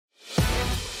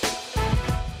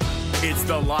It's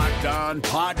the Locked On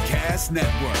Podcast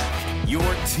Network, your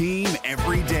team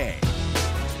every day.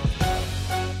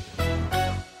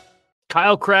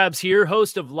 Kyle Krabs here,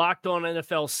 host of Locked On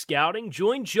NFL Scouting.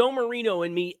 Join Joe Marino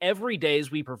and me every day as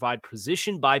we provide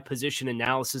position-by-position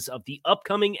analysis of the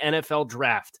upcoming NFL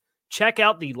Draft. Check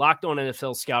out the Locked On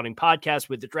NFL Scouting podcast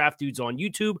with the Draft Dudes on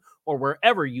YouTube or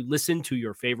wherever you listen to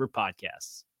your favorite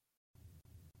podcasts.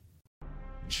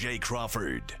 Jay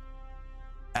Crawford,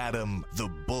 Adam the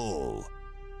Bull,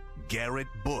 Garrett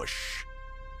Bush,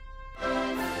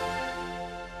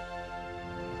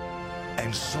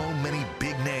 and so many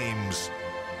big names,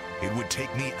 it would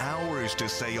take me hours to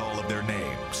say all of their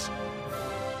names.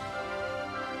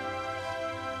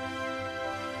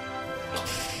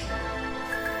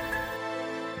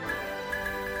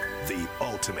 The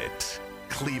ultimate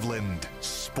Cleveland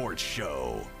sports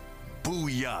show.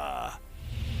 Booyah!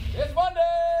 It's Monday!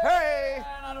 Hey!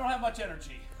 And I don't have much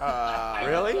energy.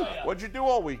 Really? Yeah. What'd you do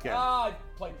all weekend? I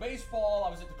played baseball. I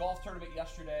was at the golf tournament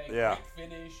yesterday. Yeah. Great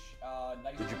finish.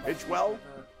 Nice. Did you pitch well?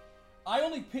 I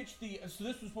only pitched so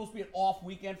this was supposed to be an off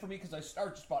weekend for me because I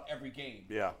start just about every game.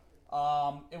 Yeah.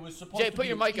 It was supposed Jay, to put be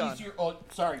your mic on. easier. Oh,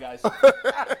 sorry, guys.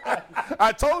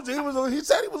 I told you he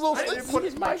said he was a little I didn't put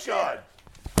his mic on.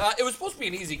 It was supposed to be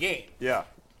an easy game. Yeah.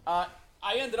 I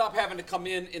ended up having to come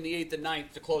in the 8th and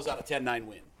 9th to close out a 10-9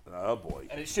 win. Oh, boy.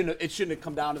 And it shouldn't have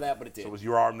come down to that, but it did. So was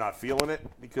your arm not feeling it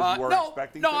because you weren't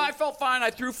expecting to? No, I felt fine. I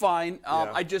threw fine.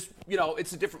 Yeah. I just,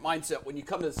 it's a different mindset when you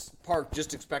come to this park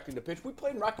just expecting to pitch. We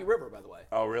played in Rocky River, by the way.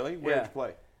 Oh, really? Where Yeah. did you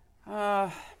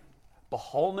play?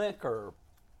 Baholnik or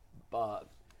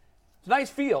it's a nice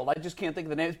field. I just can't think of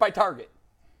the name. It's by Target.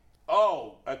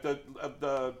 Oh, at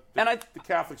the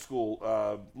Catholic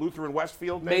school, Lutheran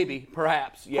Westfield, Maybe,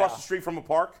 perhaps, yeah. Across the street from a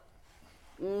park?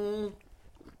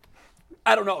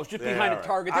 I don't know. It was just behind all a right.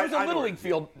 Target. There's a I know Little where League it is.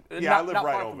 field. Yeah, I live not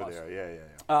right far from over us. there.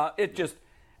 Yeah. It just,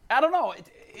 I don't know.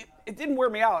 It didn't wear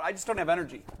me out. I just don't have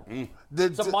energy.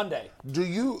 It's a Monday.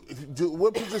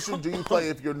 What position do you play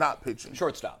if you're not pitching?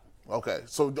 Shortstop. Okay,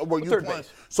 so were you Third playing?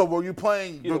 base. So were you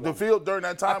playing the field during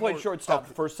that time? I played or- shortstop okay.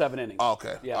 the first 7 innings.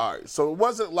 Okay, Yeah. all right. So it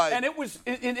wasn't like. And it was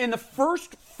in the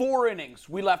first 4 innings,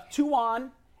 we left 2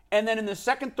 on, and then in the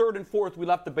second, third, and fourth, we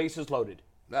left the bases loaded.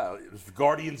 No, it was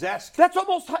Guardians-esque. That's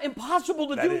almost impossible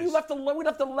to That do. is. We left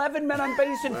 11 men on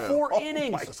base in 4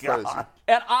 innings. My God.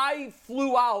 And I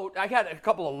flew out. I had a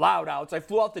couple of loud outs. I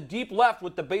flew out the deep left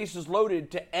with the bases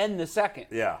loaded to end the second.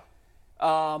 Yeah.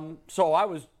 So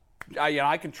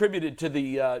I contributed to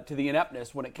the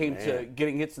ineptness when it came to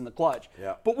getting hits in the clutch.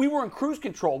 Yeah. But we were in cruise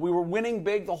control. We were winning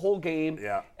big the whole game.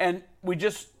 Yeah. And we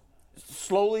just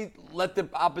slowly let the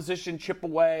opposition chip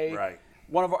away. Right.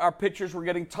 One of our pitchers were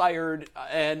getting tired,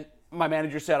 and my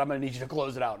manager said, "I'm going to need you to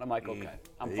close it out." And I'm like, "Okay,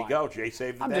 I'm There fine." you go. Jay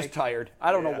saved the I'm day. just tired.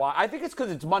 I don't know Yeah. why. I think it's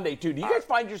because it's Monday too. Do you guys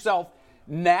find yourself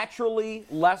naturally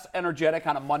less energetic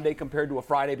on a Monday compared to a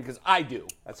Friday? Because I do.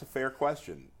 That's a fair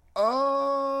question.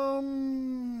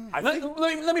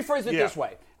 Let me phrase it this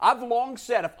way. I've long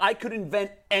said if I could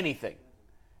invent anything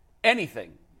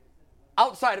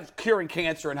outside of curing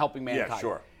cancer and helping mankind, Yeah,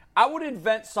 sure. I would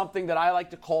invent something that I like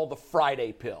to call the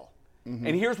Friday pill. And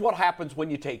here's what happens when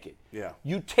you take it. Yeah.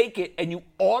 You take it and you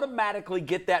automatically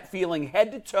get that feeling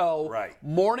head to toe, Right.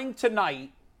 morning to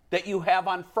night, that you have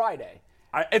on Friday.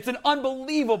 It's an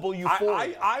unbelievable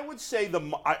euphoria. I would say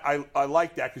I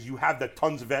like that because you have that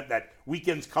tons of that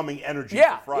weekend's coming energy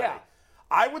Yeah, for Friday. yeah.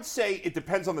 I would say it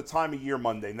depends on the time of year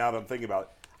Monday, now that I'm thinking about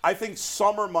it. I think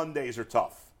summer Mondays are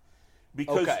tough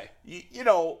because, Okay.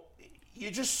 you're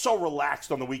just so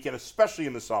relaxed on the weekend, especially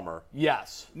in the summer.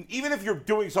 Yes. Even if you're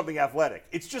doing something athletic,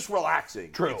 it's just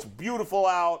relaxing. True. It's beautiful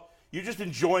out. You're just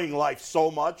enjoying life so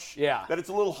much that it's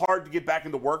a little hard to get back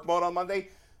into work mode on Monday.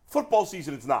 Football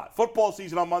season, it's not. Football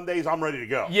season on Mondays, I'm ready to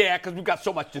go. Yeah, because we've got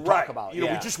so much to talk about. We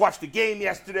just watched the game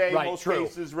yesterday. Right, Most true.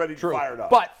 cases ready to True. fire it up.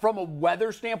 But from a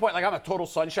weather standpoint, like I'm a total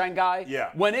sunshine guy.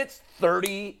 Yeah. When it's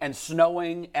 30 and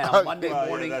snowing and a Monday Well, yeah,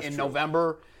 morning that's in true.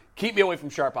 November, keep me away from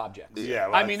sharp objects. Yeah,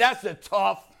 well, I mean, that's a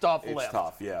tough it's lift.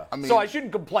 tough, yeah. So I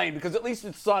shouldn't complain because at least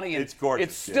it's sunny and It's gorgeous,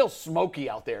 it's still smoky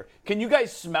out there. Can you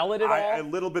guys smell it at all? A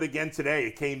little bit again today.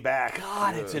 It came back.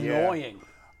 God, it's Yeah. annoying.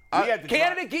 We had to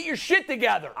Candidate, get your shit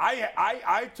together.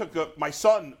 I took my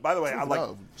son, by the way,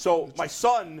 my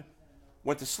son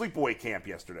went to sleepaway camp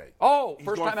yesterday. Oh, He's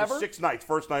first going time for ever? 6 nights,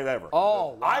 first night ever.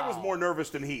 Oh, wow. I was more nervous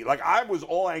than he. Like, I was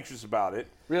all anxious about it.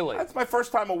 Really? That's my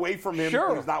first time away from him. Sure.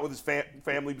 When he's not with his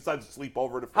family besides a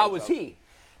sleepover at a friend's How was house. he?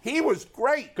 He was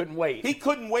great. Couldn't wait. He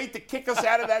couldn't wait to kick us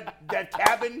out of that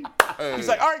cabin. He's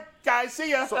like, all right, guys, see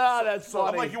ya. That's funny.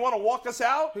 I'm like, you want to walk us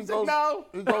out? He's like, no.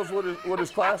 He goes with his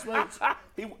classmates.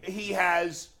 He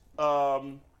has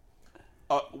a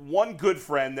one good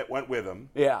friend that went with him.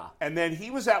 Yeah. And then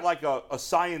he was at like a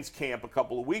science camp a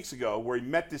couple of weeks ago where he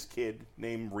met this kid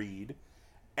named Reed.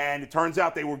 And it turns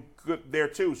out they were good there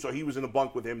too, so he was in a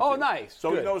bunk with him too. Oh, nice.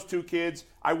 So good. he knows 2 kids.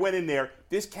 I went in there.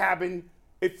 This cabin,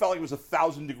 it felt like it was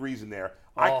 1,000 degrees in there.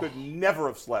 I could never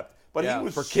have slept. But he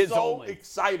was for kids so only.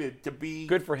 Excited to be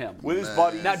good for him with his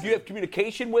buddies. Now, do you have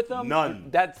communication with them? None.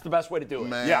 That's the best way to do it.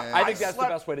 Man. Yeah, I think that's the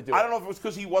best way to do it. I don't know if it was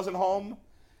because he wasn't home.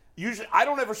 Usually, I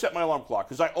don't ever set my alarm clock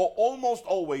because I almost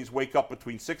always wake up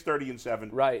between 6:30 and 7.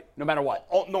 Right, no matter what.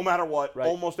 No matter what, right.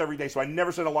 Almost every day. So I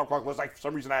never set an alarm clock unless for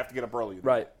some reason I have to get up early.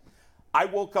 Right. I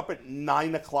woke up at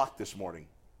 9 o'clock this morning.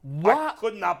 What? I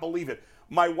could not believe it.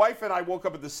 My wife and I woke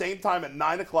up at the same time at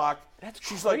 9 o'clock.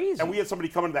 She's crazy. And we had somebody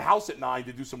come into the house at 9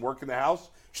 to do some work in the house.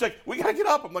 She's like, we got to get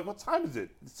up. I'm like, what time is it?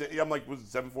 I'm like, was it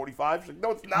 7:45? She's like,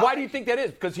 no, it's not. Why do you think that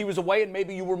is? Because he was away and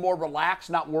maybe you were more relaxed,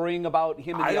 not worrying about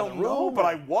him in the other room? I don't know, but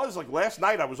I was. Like last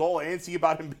night, I was all antsy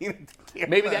about him being at the camp.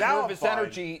 Maybe that nervous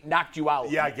energy knocked you out.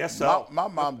 Yeah, I guess so. My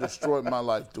mom destroyed my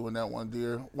life doing that one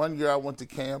year. One year I went to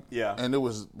camp, and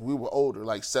we were older,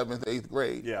 like 7th, 8th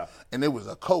grade. Yeah. And it was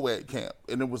a co-ed camp.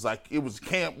 And it was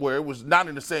camp where it was not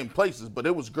in the same places, but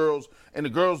it was girls in the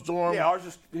girls' dorm. Yeah,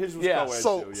 his was co-ed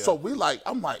too. Yeah. So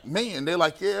I'm like, man, they're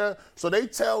like, yeah. So they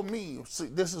tell me, see,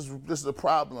 this is a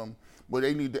problem where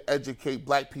they need to educate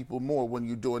black people more when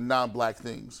you're doing non-black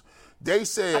things. They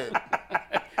said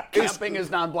camping is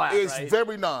non-black. It's right?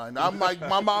 very non. I'm like,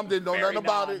 my mom didn't know nothing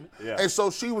about it. Yeah. And so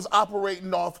she was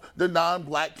operating off the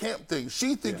non-black camp thing.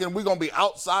 She thinking we're going to be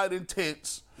outside in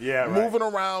tents, moving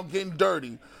around, getting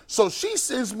dirty. So she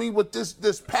sends me with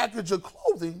this package of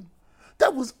clothing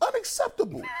that was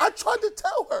unacceptable. I tried to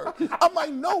tell her. I'm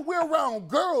like, no, we're around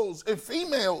girls and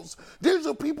females. These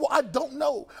are people I don't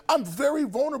know. I'm very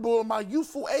vulnerable in my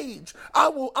youthful age. I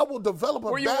will develop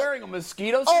a Were you wearing a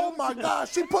mosquito suit? Oh my God,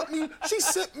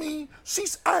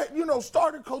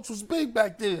 starter coats was big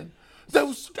back then.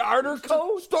 Starter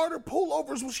coat? Starter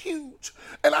pullovers was huge.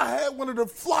 And I had one of the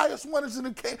flyest ones in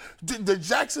the camp. The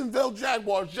Jacksonville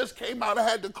Jaguars just came out. I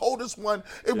had the coldest one.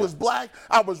 It was black.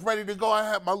 I was ready to go. I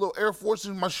had my little Air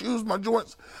Forces, my shoes, my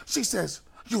joints. She says,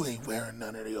 you ain't wearing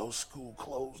none of the old school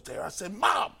clothes there. I said,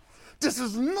 Mom, this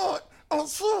is not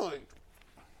outside.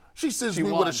 She sends me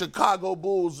with a Chicago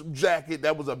Bulls jacket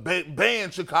that was a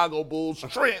banned Chicago Bulls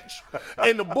trench,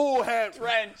 and the bull had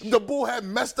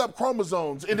messed up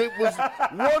chromosomes, and it was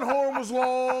one horn was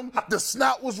long, the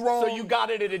snout was wrong. So you got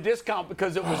it at a discount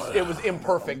because it was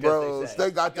imperfect. Bro, as they say.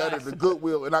 they got that at the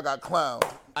Goodwill, and I got clowned.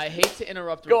 I hate to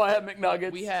interrupt. Go ahead,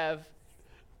 McNuggets. We have.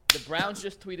 The Browns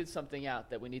just tweeted something out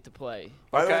that we need to play.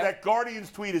 By the way, that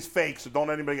Guardians tweet is fake, so don't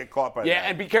anybody get caught by that. Yeah,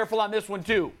 and be careful on this one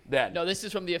too, then. No, this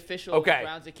is from the official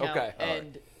Browns account. Okay.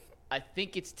 And I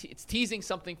think it's teasing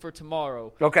something for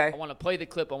tomorrow. Okay. I want to play the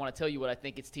clip. I want to tell you what I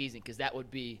think it's teasing because that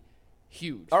would be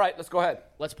huge. All right, let's go ahead.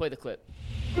 Let's play the clip.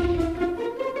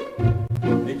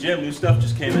 Hey, Jim, new stuff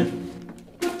just came in.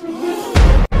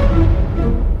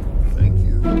 Thank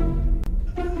you.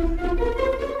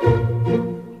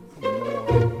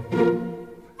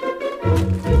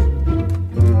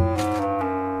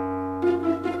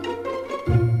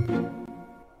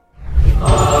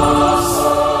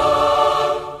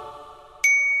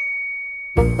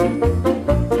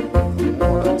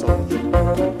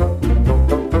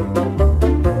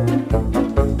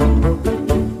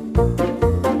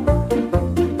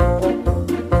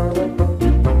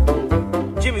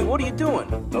 Jimmy, what are you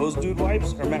doing? Those dude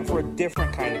wipes are meant for a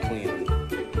different kind of cleaning.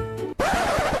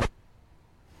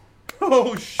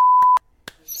 Oh,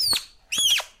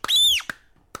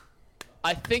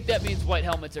 I think that means white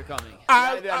helmets are coming.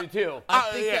 I do too.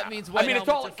 I think that means white it's helmets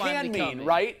all are it finally can mean, coming.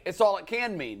 right? It's all it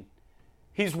can mean.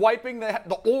 He's wiping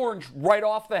the orange right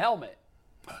off the helmet.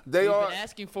 We've been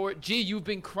asking for it. Gee, you've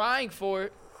been crying for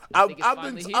it.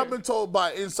 I've been told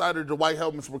by insider the white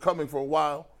helmets were coming for a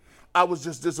while. I was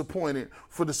just disappointed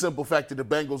for the simple fact that the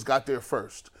Bengals got there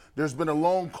first. There's been a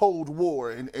long Cold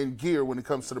War in gear when it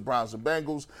comes to the Browns and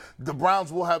Bengals. The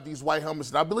Browns will have these white helmets,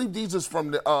 and I believe these is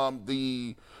from the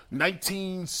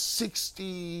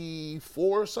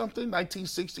 1964 or something,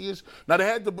 1960ish. Now they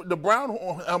had the brown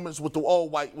helmets with the all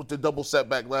white with the double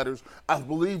setback ladders. I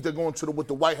believe they're going with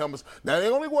the white helmets. Now they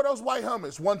only wore those white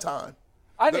helmets one time.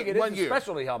 I think it is a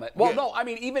specialty helmet. Well, no, I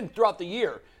mean even throughout the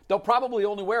year, they'll probably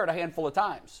only wear it a handful of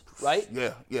times, right?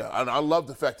 Yeah. I love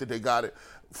the fact that they got it.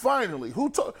 Finally,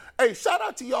 hey, shout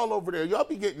out to y'all over there. Y'all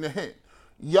be getting the hint.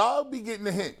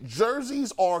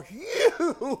 Jerseys are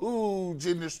huge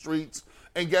in the streets.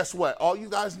 And guess what? All you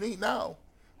guys need now,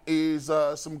 is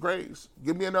some grays.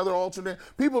 Give me another alternate.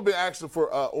 People have been asking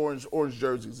for orange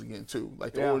jerseys again too,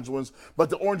 like the orange ones. But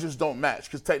the oranges don't match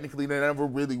because technically they never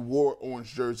really wore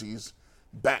orange jerseys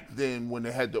back then when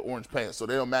they had the orange pants, so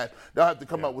they don't match. They'll have to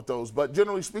come up with those. But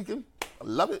generally speaking, I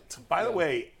love it. By the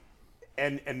way,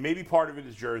 and maybe part of it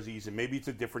is jerseys, and maybe it's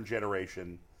a different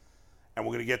generation. And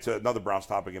we're going to get to another Browns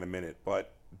topic in a minute.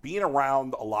 But being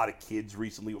around a lot of kids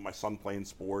recently with my son playing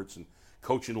sports and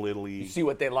coaching Little League. You see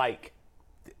what they like.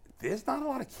 There's not a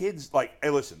lot of kids. Like, hey,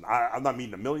 listen, I'm not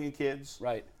meeting a million kids.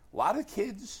 Right. A lot of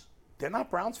kids, they're not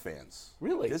Browns fans.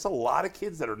 Really? There's a lot of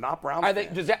kids that are not Browns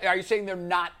fans. Are you saying they're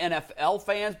not NFL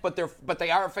fans, but they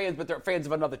are fans, but they're fans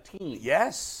of another team?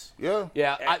 Yes. Yeah.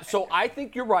 Yeah. So I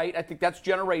think you're right. I think that's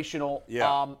generational.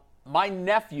 Yeah. My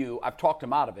nephew, I've talked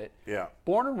him out of it. Yeah.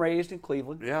 Born and raised in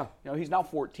Cleveland. Yeah. He's now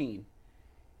 14.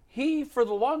 He, for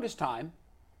the longest time.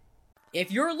 If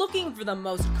you're looking for the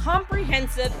most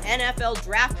comprehensive NFL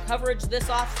draft coverage this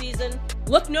offseason,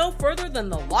 look no further than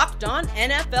the Locked On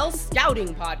NFL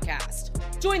Scouting Podcast.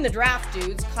 Join the draft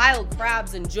dudes, Kyle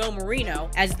Krabs and Joe Marino,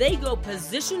 as they go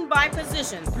position by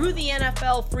position through the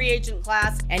NFL free agent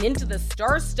class and into the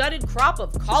star-studded crop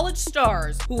of college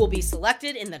stars who will be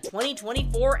selected in the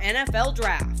 2024 NFL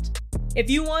Draft. If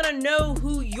you want to know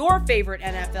who your favorite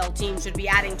NFL team should be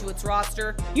adding to its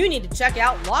roster, you need to check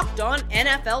out Locked On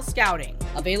NFL Scouting,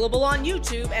 available on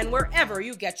YouTube and wherever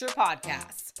you get your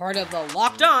podcasts. Part of the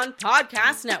Locked On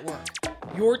Podcast Network,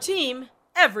 your team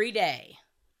every day.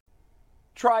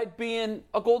 Tried being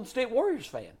a Golden State Warriors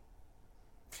fan.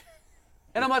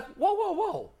 And I'm like,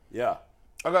 whoa. Yeah.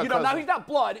 Now he's not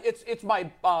blood. It's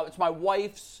my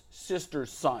wife's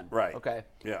sister's son. Right. Okay.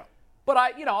 Yeah. But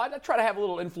I try to have a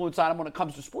little influence on him when it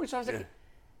comes to sports. So I was like,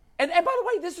 and by the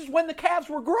way, this is when the Cavs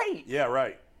were great. Yeah,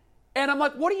 right. And I'm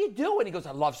like, what do you do? And he goes,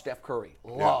 I love Steph Curry.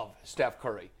 Steph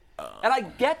Curry. And I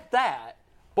get that,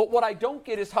 but what I don't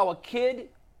get is how a kid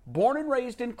born and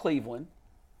raised in Cleveland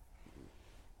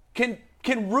can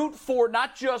root for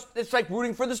not just, it's like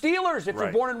rooting for the Steelers if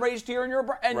you're born and raised here and you're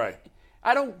right.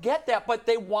 I don't get that, but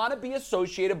they want to be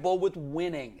associatable with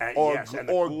winning. And the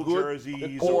cool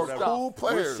jerseys or whatever. Cool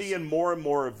players. We're seeing more and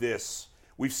more of this.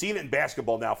 We've seen it in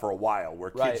basketball now for a while, where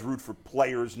kids root for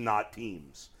players, not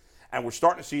teams. And we're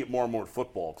starting to see it more and more in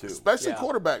football, too. Especially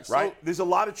quarterbacks. Right? So, there's a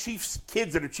lot of Chiefs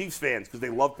kids that are Chiefs fans because they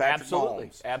love Patrick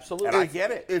Mahomes. Absolutely. And I get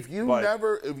it. If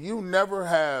you never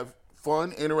have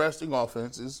fun, interesting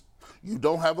offenses, you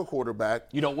don't have a quarterback.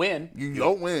 You don't win. You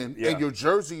don't win. Yeah. And your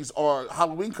jerseys are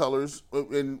Halloween colors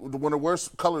and one of the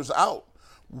worst colors out.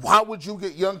 How would you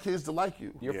get young kids to like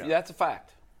you? That's a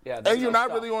fact. Yeah, and you're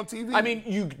not really on TV. I mean,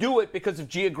 you do it because of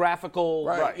geographical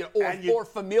or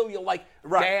familial, like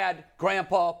dad,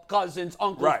 grandpa, cousins,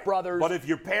 uncles, brothers. But if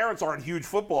your parents aren't huge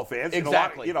football fans,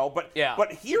 exactly.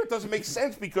 But here it doesn't make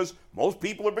sense because most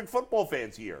people are big football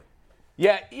fans here.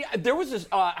 Yeah. There was this.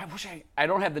 I wish I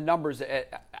don't have the numbers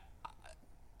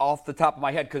off the top of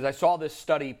my head because I saw this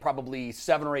study probably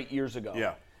 7 or 8 years ago.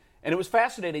 Yeah. And it was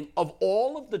fascinating. Of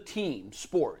all of the team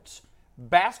sports,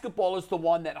 basketball is the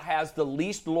one that has the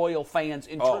least loyal fans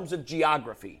in terms of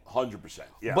geography. 100%.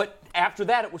 Yeah. But after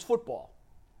that, it was football,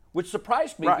 which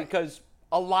surprised me because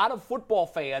a lot of football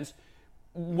fans,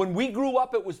 when we grew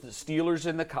up, it was the Steelers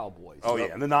and the Cowboys. Oh,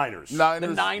 yeah, and the Niners. The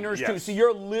Niners, too. See, you're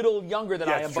a little younger than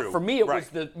I am, but for me, it was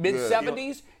the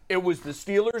mid-'70s. It was the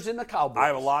Steelers and the Cowboys. I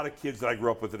have a lot of kids that I grew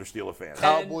up with that are Steelers fans.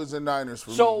 Cowboys and Niners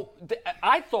for me. So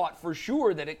I thought for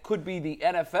sure that it could be the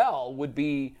NFL would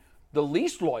be the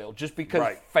least loyal just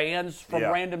because fans from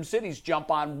random cities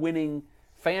jump on winning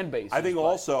fan bases. I think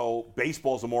also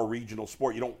baseball is a more regional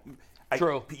sport. You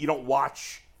don't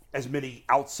watch as many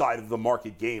outside of the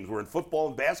market games. Where in football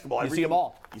and basketball, you see them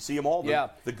all. You see them all.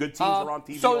 The good teams are on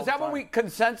TV. So all is that the time. what we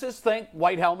consensus think?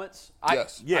 White helmets?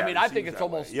 Yes. Yeah. I mean, I think it's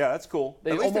almost. Yeah, that's cool.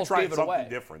 They At least almost they're trying gave it something away.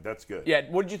 different. That's good. Yeah.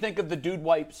 What did you think of the dude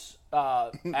wipes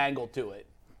angle to it?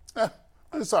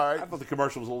 It's all right. I thought the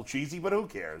commercial was a little cheesy, but who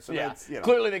cares? So that's,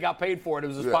 Clearly they got paid for it. It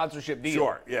was a sponsorship deal.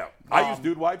 Sure, yeah. I use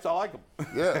dude wipes. I like them.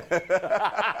 Yeah.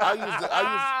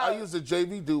 I use the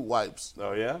JV dude wipes.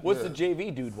 Oh, yeah? What's the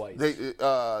JV dude wipes? They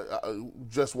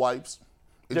just wipes.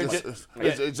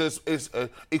 It's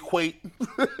equate.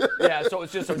 Yeah, so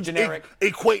it's just a generic.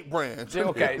 Equate brand.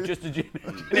 Okay, just a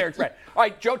generic brand. All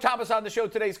right, Joe Thomas on the show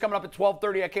today. He's coming up at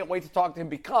 12:30. I can't wait to talk to him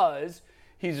because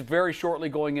he's very shortly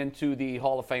going into the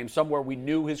Hall of Fame, somewhere we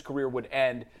knew his career would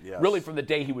end, really from the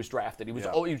day he was drafted. He was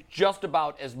just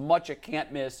about as much a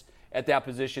can't miss at that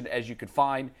position as you could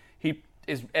find. He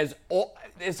is as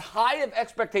high of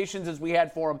expectations as we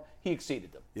had for him, he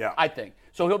exceeded them, I think.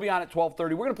 So he'll be on at 12:30.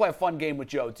 We're going to play a fun game with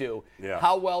Joe, too. Yeah.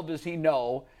 How well does he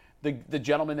know the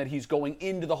gentleman that he's going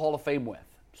into the Hall of Fame with?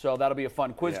 So that'll be a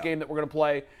fun quiz game that we're going to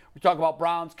play. We talk about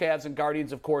Browns, Cavs, and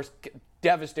Guardians, of course.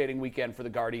 Devastating weekend for the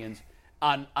Guardians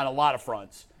on a lot of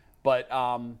fronts. But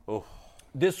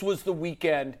this was the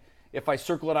weekend, if I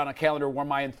circle it on a calendar, where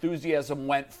my enthusiasm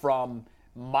went from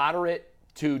moderate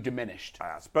to diminished.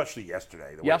 Especially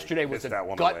yesterday. Yesterday was a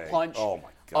gut punch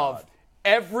of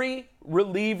every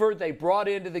reliever they brought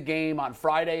into the game on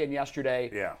Friday and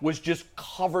yesterday was just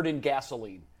covered in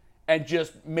gasoline and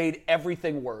just made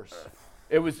everything worse.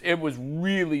 It was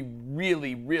really,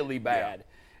 really, really bad.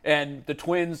 And the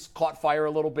Twins caught fire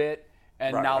a little bit,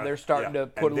 and now they're starting to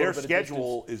put a little bit of distance. Their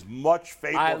schedule is much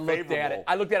favorable.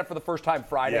 I looked at it for the first time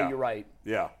Friday. You're right.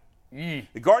 Yeah.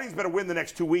 The Guardians better win the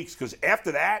next 2 weeks, because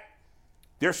after that,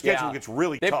 their schedule gets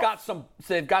really tough.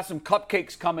 They've got some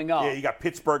cupcakes coming up. Yeah, you got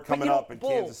Pittsburgh coming up and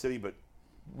Kansas City, but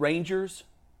Rangers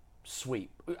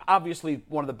sweep. Obviously,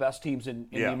 one of the best teams in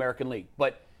the American League,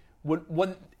 but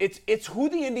when it's who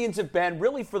the Indians have been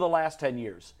really for the last 10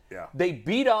 years. Yeah. They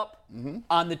beat up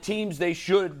on the teams they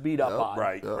should beat up on.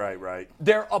 Right.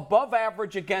 They're above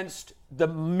average against the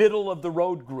middle of the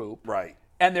road group. Right.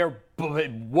 And they're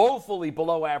woefully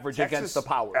below average against the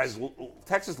Powers.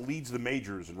 Texas leads the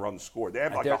majors in runs scored. They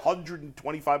have like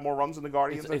 125 more runs than the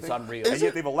Guardians. It's unreal. And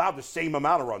yet they've allowed the same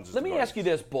amount of runs as the Guardians. Let me ask you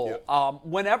this, Bull. Yeah.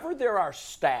 Whenever there are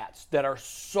stats that are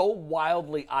so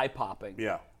wildly eye-popping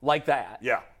like that,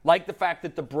 like the fact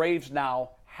that the Braves now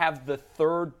have the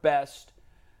third best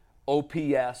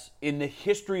OPS in the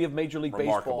history of Major League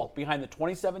Baseball behind the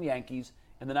 27 Yankees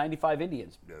and the 95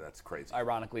 Indians. Yeah, that's crazy.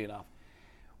 Ironically enough.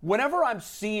 Whenever I'm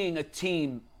seeing a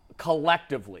team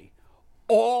collectively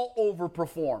all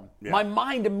overperform, my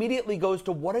mind immediately goes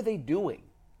to what are they doing?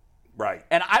 Right.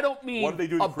 And I don't mean what are they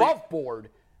doing above board.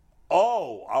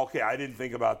 Oh, okay. I didn't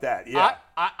think about that. Yeah.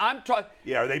 I'm talking.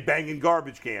 Yeah, are they banging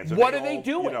garbage cans? What are they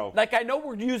doing? Like, I know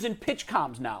we're using pitch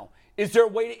comms now. Is there a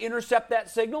way to intercept that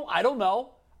signal? I don't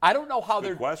know. I don't know how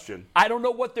Good question. I don't know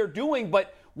what they're doing,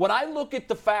 but when I look at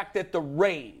the fact that the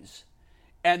Rays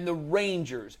and the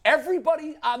Rangers,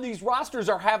 everybody on these rosters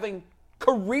are having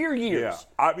career years.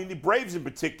 Yeah. I mean, the Braves in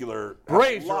particular have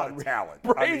a lot of talent.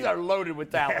 Braves are loaded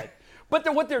with talent.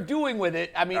 But what they're doing with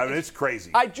it, I mean it's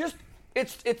crazy.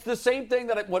 It's the same thing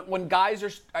that when guys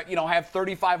are have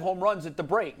 35 home runs at the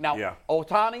break. Now,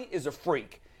 Ohtani is a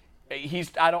freak.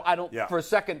 I don't for a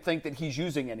second think that he's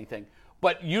using anything.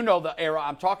 But you know the era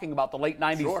I'm talking about, the late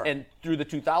 90s and through the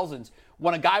 2000s.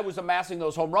 When a guy was amassing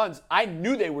those home runs, I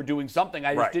knew they were doing something.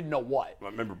 I just didn't know what. I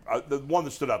remember the one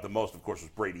that stood out the most, of course, was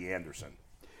Brady Anderson.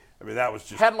 I mean, that was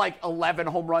just... Had like 11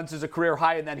 home runs as a career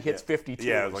high and then hits 52.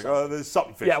 Yeah, it was like, there's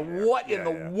something fishy there. What in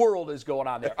the world is going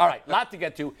on there? All right, lot to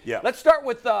get to. Let's start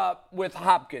with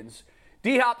Hopkins.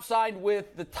 D-Hop signed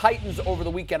with the Titans over the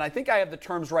weekend. I think I have the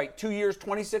terms right. 2 years,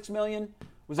 $26 million?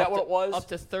 Was that what it was? Up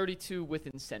to 32 with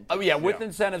incentives. Oh, yeah, with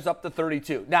incentives up to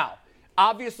 32. Now,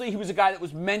 obviously, he was a guy that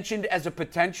was mentioned as a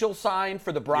potential sign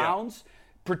for the Browns,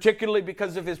 particularly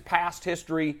because of his past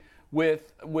history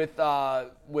with Watkins.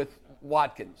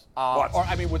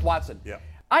 With Watson. Yeah.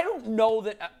 I don't know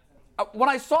that when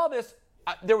I saw this,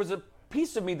 there was a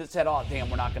piece of me that said, oh, damn,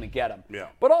 we're not going to get him. Yeah.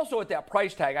 But also at that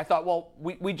price tag, I thought, well,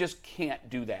 we just can't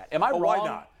do that. Am I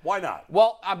wrong? Why not?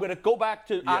 Well, I'm going to go back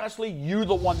to, honestly, you're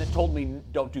the one that told me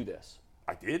don't do this.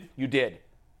 I did? You did.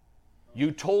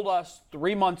 You told us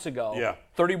 3 months ago,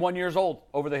 31 years old,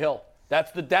 over the hill.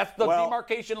 That's the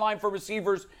demarcation line for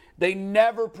receivers. They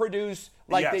never produce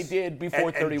like they did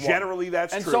before 31. And generally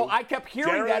that's true. And so I kept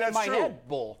hearing that in my head,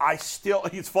 Bull.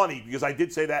 It's funny because I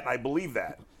did say that and I believe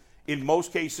that. In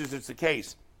most cases, it's the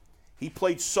case. He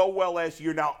played so well last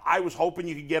year. Now, I was hoping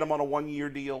you could get him on a one-year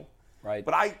deal. Right.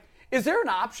 But is there an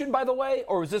option, by the way,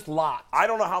 or is this locked? I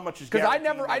don't know how much is guaranteed.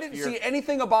 Because I didn't see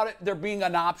anything about it there being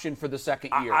an option for the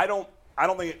second year. I don't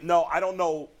know. I don't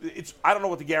know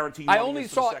what the guarantee money is. I only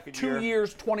saw 2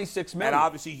 years, $26 million. And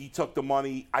obviously he took the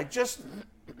money.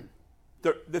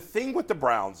 The thing with the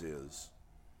Browns is,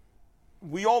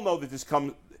 we all know that this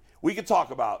comes. We could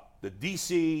talk about the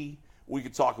DC. We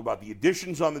could talk about the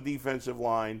additions on the defensive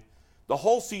line. The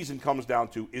whole season comes down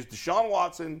to, is Deshaun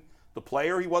Watson the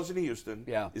player he was in Houston?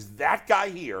 Yeah. Is that guy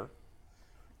here?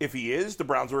 If he is, the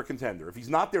Browns are a contender. If he's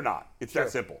not, they're not. It's that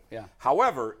simple. Yeah.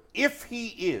 However, if he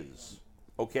is,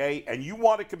 okay, and you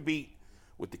want to compete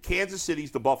with the Kansas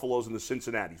Cities, the Buffaloes, and the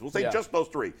Cincinnatis, we'll say just those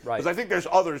three. Right. Because I think there's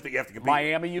others that you have to compete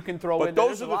Miami with. you can throw But in.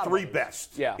 those are the three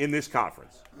best in this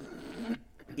conference.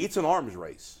 It's an arms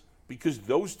race because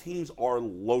those teams are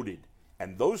loaded.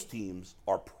 And those teams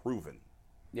are proven.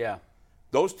 Yeah.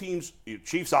 Those teams,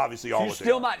 Chiefs obviously are. You're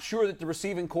still not sure that the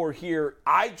receiving core here.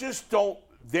 I just don't.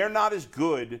 They're not as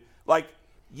good. Like,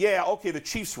 the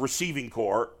Chiefs receiving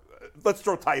core, let's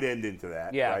throw tight end into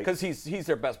that. Yeah, right? because he's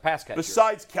their best pass catcher.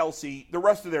 Besides Kelsey, the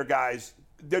rest of their guys,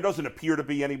 there doesn't appear to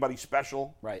be anybody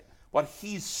special. Right. But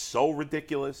he's so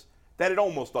ridiculous that it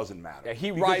almost doesn't matter. Yeah,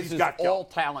 he because rises all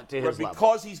talent to his level.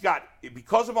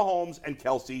 Because of Mahomes and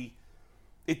Kelsey,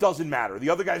 it doesn't matter. The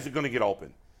other guys are going to get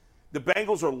open. The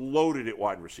Bengals are loaded at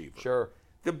wide receiver. Sure.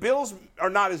 The Bills are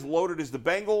not as loaded as the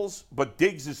Bengals, but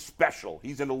Diggs is special.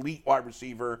 He's an elite wide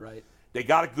receiver. Right. They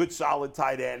got a good, solid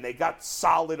tight end. They got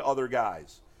solid other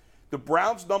guys. The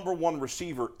Browns' number one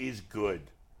receiver is good,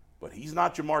 but he's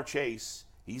not Jamar Chase.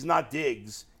 He's not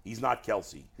Diggs. He's not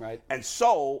Kelsey. Right. And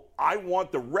so I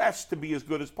want the rest to be as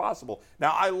good as possible.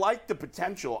 Now, I like the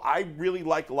potential. I really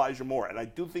like Elijah Moore, and I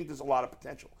do think there's a lot of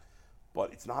potential.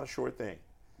 But it's not a sure thing.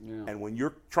 Yeah. And when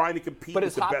you're trying to compete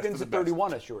with the best of the best. But is Hopkins at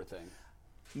 31 a sure thing?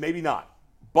 Maybe not.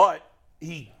 But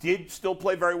he did still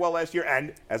play very well last year.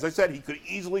 And as I said, he could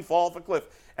easily fall off a cliff.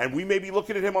 And we may be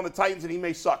looking at him on the Titans, and he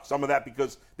may suck. Some of that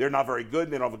because they're not very good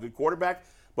and they don't have a good quarterback.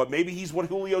 But maybe he's what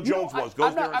Julio Jones was.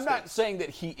 I'm not saying that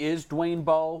he is Dwayne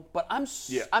Bowe, but I'm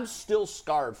still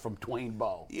scarred from Dwayne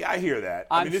Bowe. Yeah, I hear that.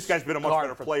 I mean, this guy's been a much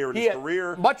better player in his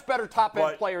career. Much better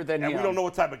top-end player than him. And we don't know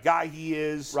what type of guy he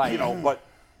is. Right. But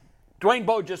Dwayne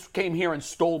Bowe just came here and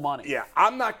stole money. Yeah,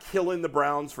 I'm not killing the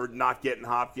Browns for not getting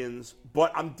Hopkins,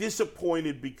 but I'm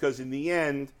disappointed because in the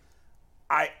end,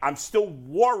 I'm still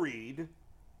worried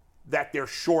that they're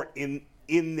short in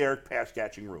their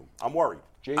pass-catching room. I'm worried.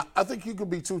 I think you could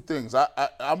be two things.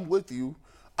 I'm with you.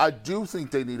 I do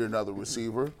think they need another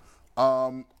receiver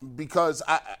because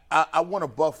I want a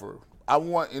buffer.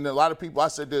 And a lot of people, I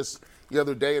said this the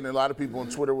other day, and a lot of people on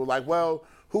Twitter were like, well,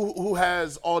 who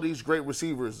has all these great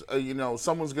receivers?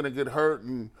 Someone's going to get hurt,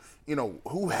 and,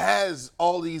 who has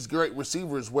all these great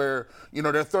receivers where,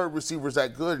 their third receiver's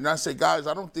that good? And I say, guys,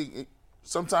 I don't think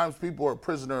sometimes people are a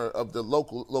prisoner of the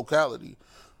locality.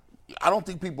 I don't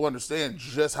think people understand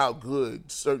just how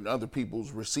good certain other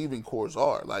people's receiving cores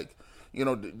are. Like,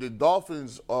 the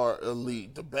Dolphins are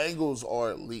elite. The Bengals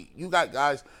are elite. You got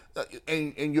guys,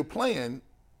 and you're playing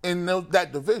in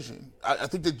that division. I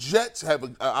think the Jets have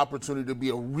an opportunity to be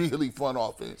a really fun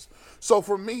offense. So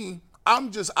for me,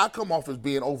 I come off as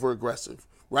being over-aggressive,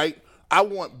 right? I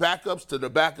want backups to the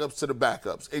backups to the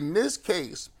backups. In this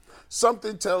case,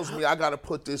 something tells me I got to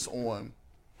put this on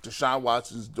Deshaun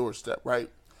Watson's doorstep, right?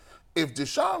 If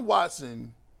Deshaun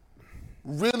Watson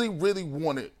really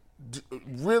wanted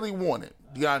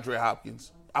DeAndre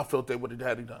Hopkins, I felt they would have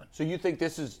had it done. So you think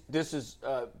this is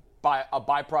by a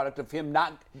byproduct of him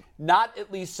not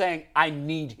at least saying I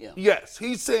need him? Yes,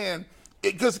 he's saying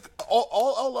because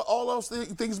all else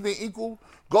things being equal,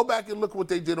 go back and look what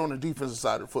they did on the defensive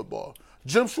side of football.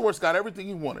 Jim Schwartz got everything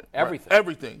he wanted. Everything. Right?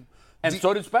 Everything. And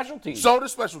so did special teams.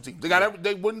 They got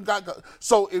they wouldn't got.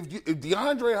 So if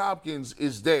DeAndre Hopkins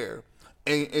is there,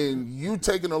 and you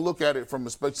taking a look at it from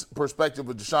the perspective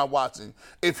of Deshaun Watson,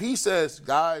 if he says,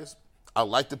 guys, I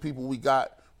like the people we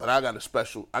got, but I got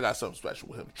something special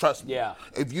with him. Trust me. Yeah.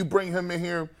 If you bring him in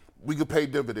here, we could pay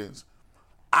dividends.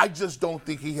 I just don't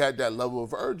think he had that level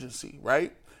of urgency,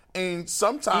 right? And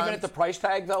sometimes even at the price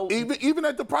tag, though, even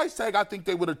at the price tag, I think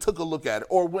they would have took a look at it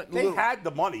or went. They had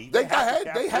the money. They had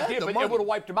the but money. it would have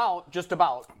wiped them out just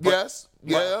about. Yes.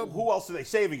 Yeah. Who else are they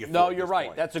saving it for? No, you're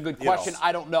right. That's a good question.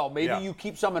 I don't know. Maybe Yeah. you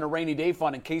keep some in a rainy day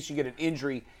fund in case you get an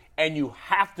injury and you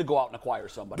have to go out and acquire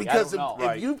somebody. Because I don't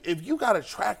know. if you got a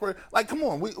track record, like, come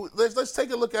on, let's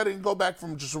take a look at it and go back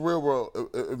from just a real world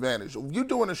advantage. You're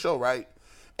doing a show, right?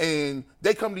 And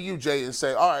they come to you, Jay, and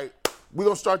say, all right, we're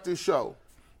going to start this show.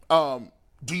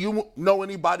 Do you know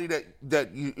anybody that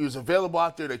is available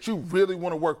out there that you really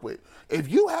want to work with? If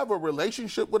you have a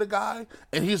relationship with a guy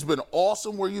and he's been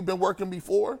awesome where you've been working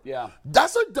before,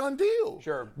 that's a done deal.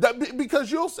 Sure.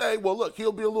 Because you'll say, well, look,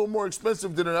 he'll be a little more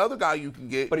expensive than another guy you can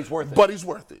get. But he's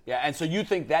worth it. Yeah, and so you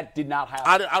think that did not happen?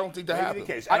 I don't think that happened.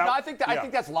 I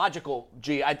think that's logical,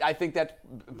 G. I think that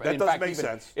does make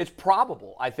sense. It's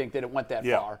probable, I think, that it went that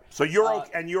far. So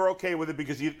you're okay with it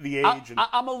because the age?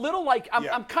 I'm a little like,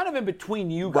 I'm kind of in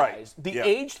between you guys. Right. The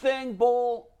age thing,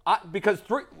 Bull, because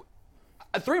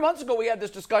 3 months ago we had this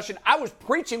discussion. I was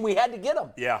preaching we had to get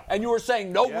him. Yeah. And you were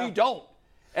saying, no, we don't.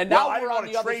 And now we're on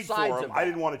the other side of it. I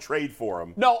didn't want to trade for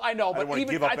him. No, I know. But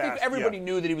even I think everybody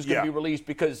knew that he was going to be released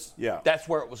because that's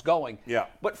where it was going. Yeah.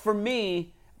 But for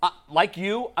me, like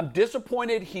you, I'm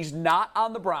disappointed he's not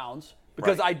on the Browns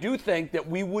because I do think that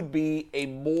we would be a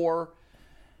more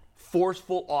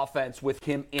forceful offense with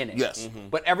him in it. Yes. Mm-hmm.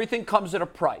 But everything comes at a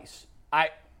price.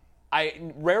 I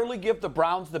rarely give the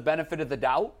Browns the benefit of the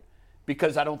doubt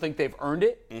because I don't think they've earned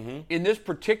it. Mm-hmm. In this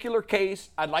particular case,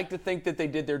 I'd like to think that they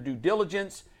did their due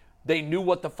diligence. They knew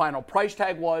what the final price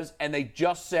tag was, and they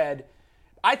just said,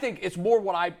 I think it's more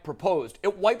what I proposed.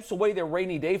 It wipes away their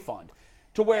rainy day fund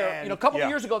to where, a couple of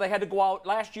years ago they had to go out.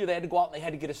 Last year they had to go out and they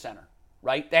had to get a center,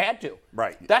 right? They had to.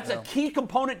 Right. That's a key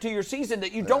component to your season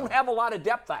that you don't have a lot of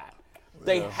depth at.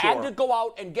 They had to go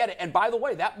out and get it. And by the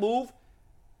way, that move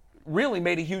really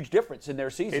made a huge difference in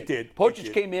their season. It did.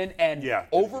 Pochich came in and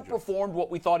overperformed what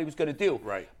we thought he was going to do.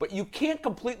 Right. But you can't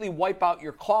completely wipe out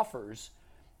your coffers,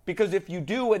 because if you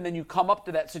do and then you come up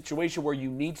to that situation where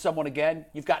you need someone again,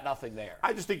 you've got nothing there.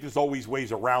 I just think there's always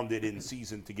ways around it in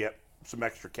season to get some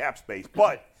extra cap space.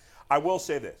 But I will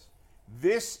say this.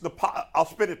 I'll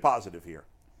spin it positive here.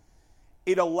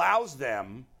 It allows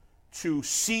them to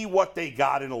see what they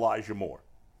got in Elijah Moore,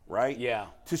 right? Yeah.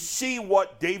 To see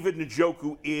what David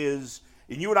Njoku is.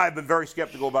 And you and I have been very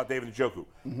skeptical about David Njoku.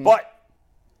 Mm-hmm. But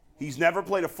he's never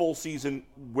played a full season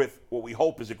with what we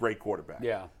hope is a great quarterback.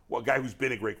 Yeah. Well, a guy who's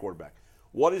been a great quarterback.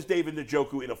 What is David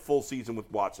Njoku in a full season with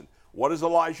Watson? What is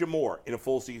Elijah Moore in a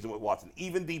full season with Watson?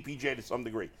 Even DPJ to some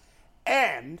degree.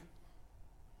 And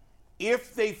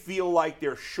if they feel like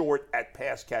they're short at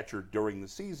pass catcher during the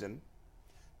season,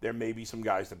 there may be some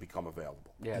guys that become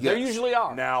available. Yeah, there usually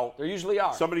are. Now, there usually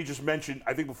are. Somebody just mentioned,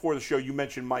 I think before the show, you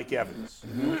mentioned Mike Evans.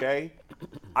 Okay?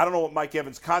 I don't know what Mike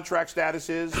Evans' contract status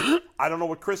is. I don't know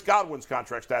what Chris Godwin's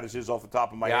contract status is off the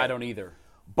top of my head. Yeah, I don't either.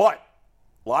 But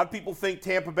a lot of people think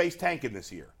Tampa Bay's tanking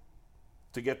this year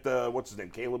to get what's his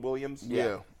name, Caleb Williams?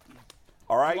 Yeah.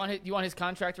 All right? You want his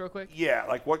contract real quick? Yeah,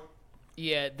 like what?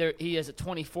 Yeah, he has a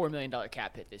 $24 million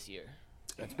cap hit this year.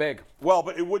 That's big. Well,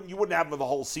 but you wouldn't have him for the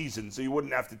whole season, so you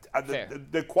wouldn't have to.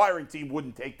 The acquiring team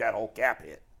wouldn't take that whole cap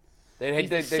hit. He's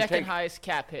the second highest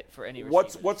cap hit for any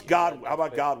receiver. What's Godwin? How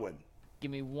about Godwin? Give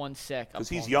me 1 sec. Because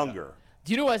he's younger.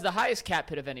 Do you know who has the highest cap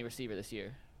hit of any receiver this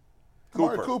year?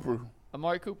 Amari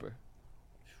Cooper.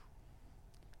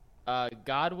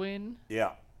 Godwin.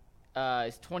 Yeah.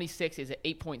 Is 26. Is an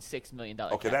 $8.6 million.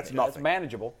 Okay, cap that's hit. nothing. That's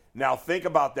manageable. Now think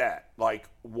about that. Like,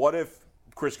 what if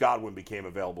Chris Godwin became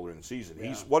available during the season?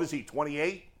 Yeah. What is he?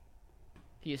 28.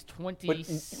 He is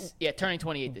 20. Turning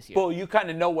 28 this year. Well, you kind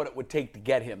of know what it would take to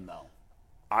get him, though.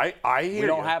 I hear we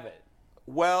don't have it.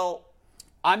 Well,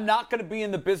 I'm not going to be in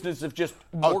the business of just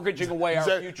mortgaging away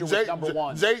our future with number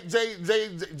one.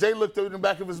 Jay looked in the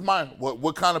back of his mind.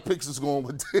 What kind of picks is going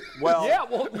with this? Well, yeah,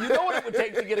 you know what it would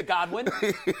take to get a Godwin,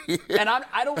 and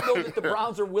I don't know that the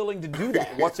Browns are willing to do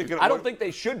that. What's it going? I don't think they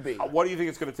should be. What do you think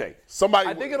it's going to take?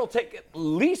 I think it'll take at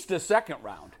least a second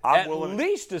round. At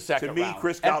least a second round. To me,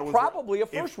 Chris Godwin, and probably a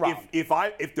first round.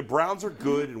 If the Browns are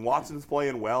good and Watson's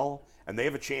playing well, and they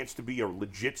have a chance to be a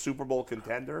legit Super Bowl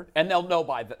contender, and they'll know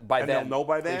by then. They'll know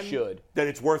by then. They should. Then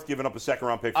it's worth giving up a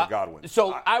second-round pick for Godwin.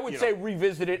 So I would say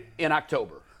revisit it in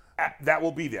October. That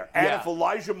will be there. And if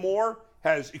Elijah Moore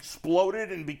has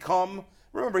exploded and become,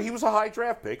 remember he was a high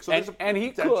draft pick, so and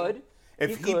he could.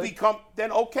 If he become,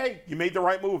 then okay, you made the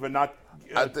right move and not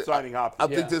signing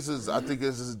Hopkins. I think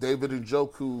this is David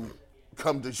Njoku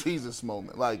come to Jesus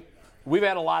moment. Like, we've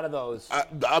had a lot of those.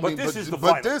 This is the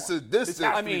final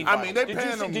one. I mean, they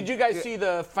paying him. Did you guys see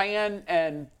the fan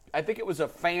and I think it was a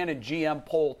fan and GM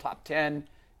poll top 10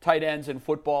 tight ends in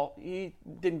football? He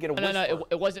didn't get a whisper. No,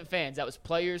 it wasn't fans. That was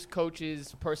players,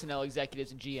 coaches, personnel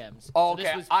executives, and GMs. Oh, so okay.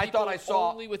 This was I thought I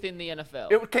saw only within the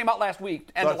NFL. It came out last week.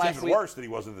 So it's even worse that he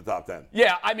wasn't in the top 10.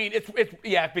 Yeah, I mean,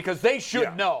 it's because they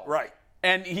should know. Right.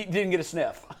 And he didn't get a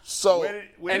sniff. So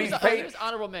he was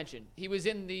honorable mention. He was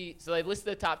in so they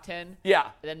listed the top 10. Yeah.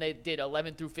 And then they did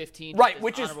 11 through 15. Right,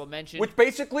 which honorable mention. Which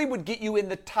basically would get you in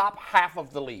the top half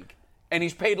of the league. And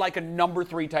he's paid like a number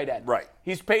 3 tight end. Right.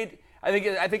 He's paid. I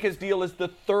think his deal is the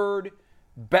third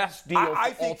best deal. I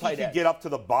think he could get up to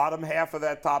the bottom half of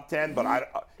that top 10,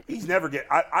 but he's never get.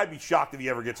 I'd be shocked if he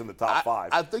ever gets in the top 5.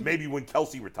 I think maybe when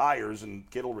Kelsey retires and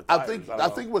Kittle retires. I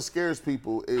think what scares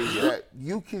people is that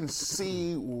you can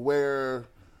see where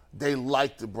they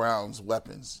like the Browns'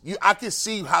 weapons. I can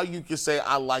see how you can say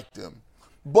I like them,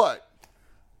 but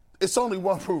it's only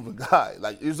one proven guy.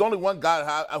 Like, there's only one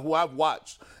guy who I've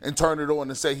watched and turn it on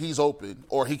and say he's open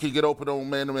or he can get open on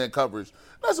man-to-man coverage.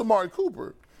 That's Amari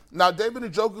Cooper. Now, David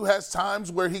Njoku has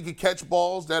times where he can catch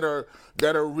balls that are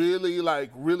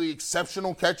really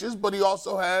exceptional catches, but he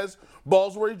also has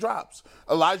balls where he drops.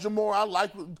 Elijah Moore, I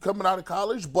like coming out of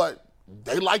college, but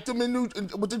they liked him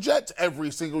with the Jets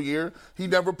every single year. He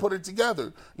never put it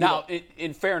together. Now,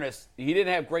 in fairness, he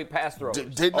didn't have great pass throwers.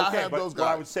 Did not have those guys. What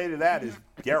I would say to that is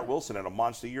Garrett Wilson had a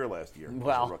monster year last year as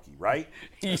a rookie, right?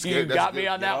 You got me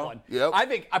on that one. Yep. I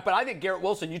think Garrett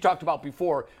Wilson, you talked about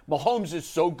before, Mahomes is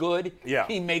so good,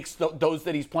 he makes those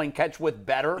that he's playing catch with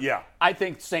better. Yeah. I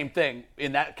think same thing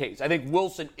in that case. I think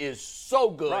Wilson is so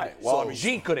good. Right. Well,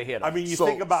 G could have hit him. I mean, you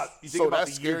think about that's the year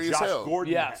scary as Josh hell.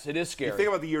 Gordon Yes, had. it is scary. You think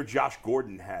about the year Josh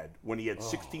Gordon had when he had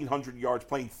 1,600 yards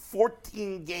playing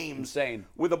 14 games Insane.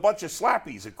 with a bunch of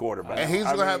slappies at quarterback. And he's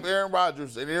going to have Aaron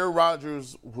Rodgers, and Aaron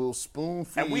Rodgers will spoon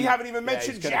feed. And we haven't even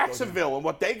mentioned Jacksonville and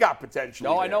what they got potentially.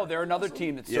 No, I know. They're another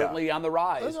team that's certainly on the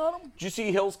rise. got him. Did you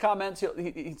see Hill's comments?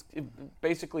 He's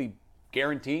basically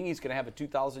guaranteeing he's going to have a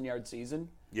 2,000-yard season.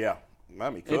 Yeah. I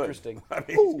mean, he could. Interesting. I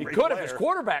mean, he could if his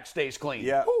quarterback stays clean.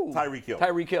 Yeah. Ooh. Tyreek Hill.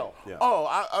 Tyreek Hill. Yeah. Oh,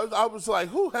 I was like,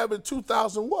 who having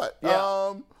 2,000 what?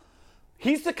 Yeah.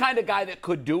 He's the kind of guy that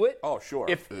could do it. Oh, sure.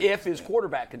 If his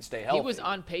quarterback can stay healthy. He was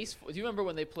on pace. Do you remember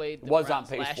when they played the Was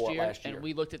Browns on pace last for it year? last year. And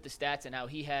we looked at the stats and how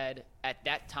he had, at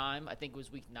that time, I think it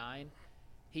was week 9,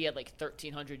 he had like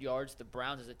 1,300 yards. The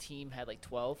Browns as a team had like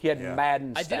 12. He had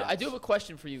Madden stats. I do have a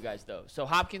question for you guys, though. So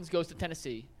Hopkins goes to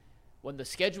Tennessee. When the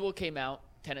schedule came out,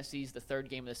 Tennessee's the third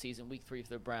game of the season, week 3 for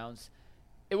the Browns.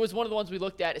 It was one of the ones we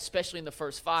looked at, especially in the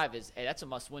first 5, is, hey, that's a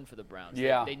must-win for the Browns.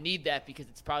 Yeah. They need that because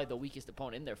it's probably the weakest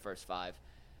opponent in their first 5.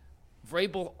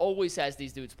 Vrabel always has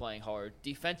these dudes playing hard.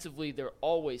 Defensively, they're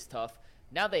always tough.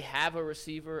 Now they have a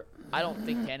receiver. I don't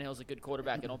think Tannehill's a good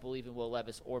quarterback. I don't believe in Will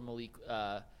Levis or Malik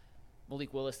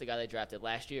Willis, the guy they drafted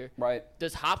last year. Right.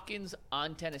 Does Hopkins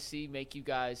on Tennessee make you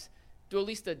guys do at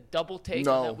least a double take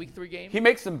on that week 3 game? He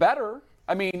makes them better.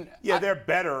 I mean, they're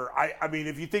better. I mean,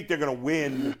 if you think they're going to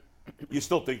win, you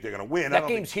still think they're going to win. That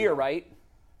game's here, right?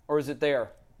 Or is it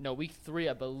there? No, week 3,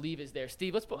 I believe, is there.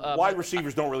 Steve, let's put wide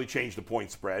receivers don't really change the point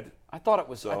spread. I thought it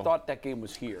was. I thought that game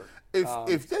was here.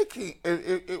 If they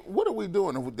can't, what are we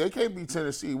doing? If they can't beat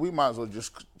Tennessee, we might as well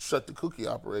just shut the cookie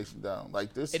operation down.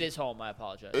 Like this. It is home. I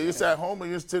apologize. It's at home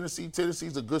against Tennessee.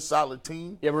 Tennessee's a good, solid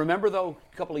team. Yeah, remember though,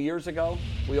 a couple of years ago,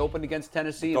 we opened against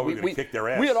Tennessee. Thought we were gonna kick their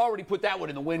ass. We had already put that one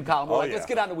in the win column. We're let's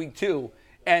get on to week 2.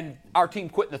 And our team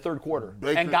quit in the third quarter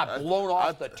and got blown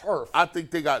off the turf. I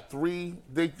think they got 3.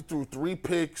 They threw 3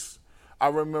 picks. I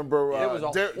remember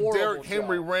Derrick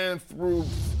Henry ran through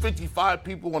 55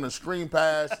 people on a screen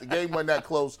pass. The game wasn't that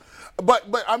close. But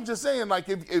I'm just saying, like,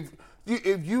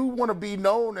 if you want to be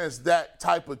known as that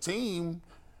type of team,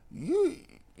 you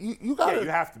got you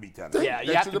have to beat Tennessee. Yeah,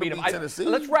 you have to beat them.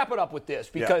 Let's wrap it up with this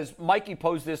because Mikey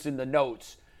posed this in the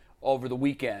notes over the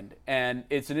weekend, and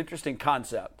it's an interesting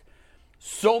concept.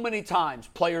 So many times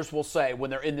players will say when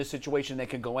they're in this situation they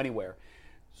can go anywhere.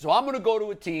 So I'm going to go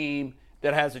to a team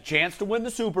that has a chance to win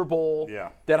the Super Bowl,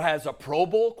 that has a Pro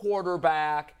Bowl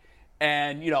quarterback,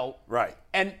 and, Right.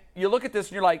 And you look at this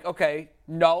and you're like, okay,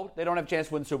 no, they don't have a chance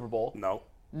to win the Super Bowl.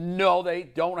 No, they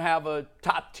don't have a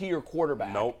top-tier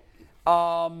quarterback. Nope.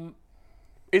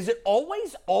 Is it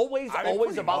always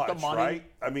about the money? Right?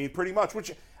 I mean, pretty much,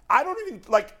 which I don't even,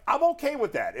 I'm okay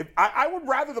with that. If I would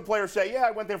rather the player say, yeah,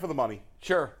 I went there for the money.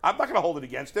 Sure. I'm not going to hold it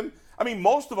against him. I mean,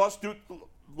 most of us do.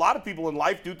 A lot of people in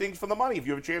life do things for the money. If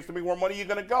you have a chance to make more money, you're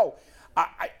going to go.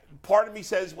 Part of me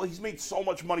says, well, he's made so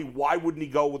much money. Why wouldn't he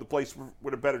go with a place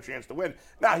with a better chance to win?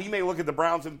 Now, he may look at the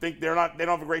Browns and think they don't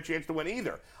have a great chance to win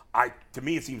either. To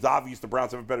me, it seems obvious the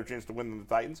Browns have a better chance to win than the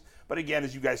Titans. But again,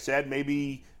 as you guys said,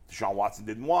 maybe Deshaun Watson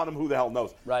didn't want him. Who the hell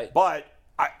knows? Right. But,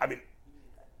 I mean,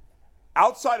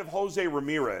 outside of Jose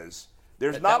Ramirez,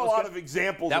 there's not a lot of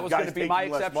examples of guys taking less money.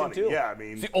 That was going to be my exception, too. Yeah, I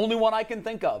mean. It's the only one I can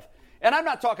think of. And I'm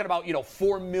not talking about,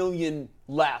 $4 million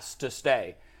less to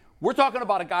stay. We're talking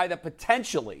about a guy that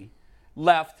potentially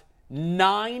left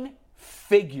 9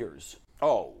 figures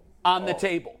on the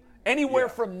table. Anywhere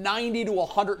from 90 to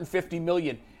 150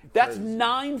 million. That's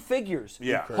 9 figures.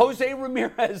 Yeah. Jose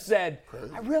Ramirez said,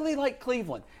 I really like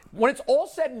Cleveland. When it's all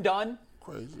said and done,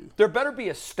 there better be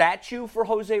a statue for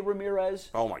Jose Ramirez.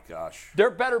 Oh, my gosh. There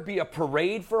better be a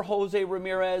parade for Jose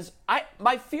Ramirez.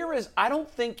 My fear is I don't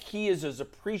think he is as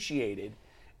appreciated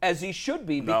as he should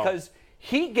be because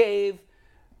he gave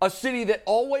a city that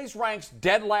always ranks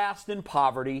dead last in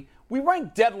poverty. We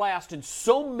rank dead last in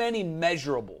so many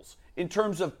measurables in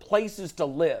terms of places to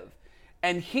live.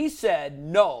 And he said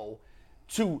no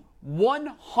to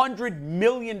 $100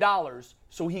 million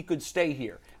so he could stay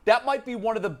here. That might be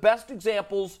one of the best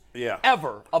examples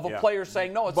ever of a player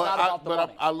saying, no, it's not about the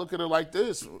money. I look at it like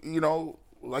this,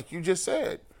 like you just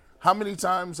said. How many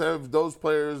times have those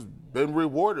players been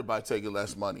rewarded by taking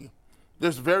less money?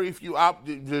 There's very few.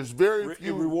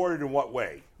 Rewarded in what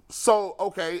way? So,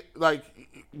 okay,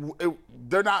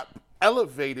 they're not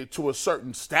elevated to a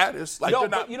certain status.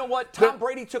 But you know what? Tom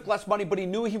Brady took less money, but he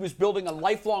knew he was building a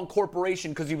lifelong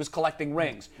corporation because he was collecting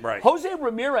rings. Right. Jose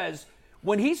Ramirez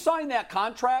when he signed that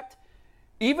contract,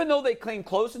 even though they came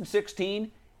close in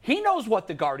 16, he knows what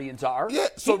the Guardians are. Yeah,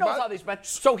 so he knows how they spend.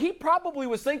 So he probably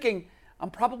was thinking, I'm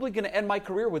probably going to end my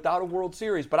career without a World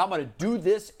Series, but I'm going to do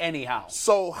this anyhow.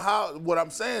 So what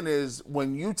I'm saying is,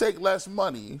 when you take less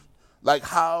money, like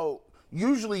how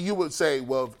usually you would say,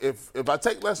 well, if I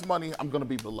take less money, I'm going to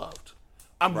be beloved.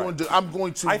 I'm going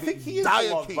to. I think he is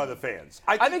beloved by the fans.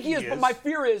 I think he is, but my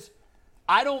fear is,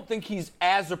 I don't think he's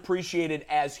as appreciated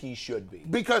as he should be.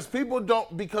 Because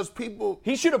people.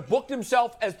 He should have booked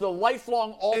himself as the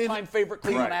lifelong all-time favorite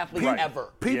Cleveland athlete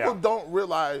ever. People don't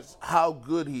realize how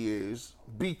good he is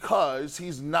because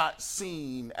he's not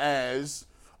seen as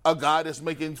a guy that's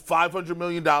making $500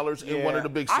 million in one of the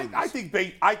big cities. I think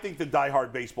the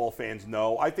diehard baseball fans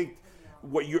know. I think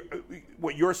what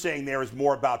you're saying there is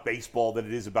more about baseball than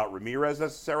it is about Ramirez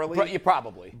necessarily. But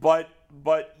probably.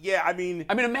 But yeah, I mean,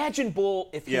 imagine Bull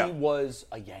if he was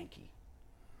a Yankee.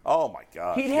 Oh my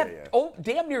God, he'd have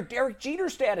damn near Derek Jeter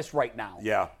status right now.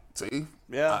 Yeah. See?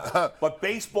 Yeah. But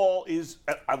baseball is.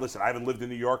 Listen, I haven't lived in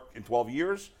New York in 12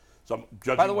 years, so I'm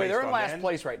judging. By the way, they're in last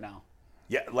place right now.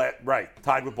 Yeah, right.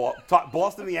 Tied with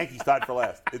Boston and the Yankees tied for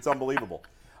last. It's unbelievable.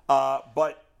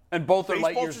 And both are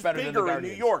light baseball's years better than the bigger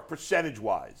Guardians. in New York,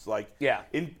 percentage-wise.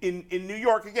 In New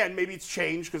York, again, maybe it's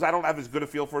changed because I don't have as good a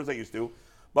feel for it as I used to.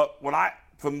 But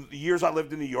from the years I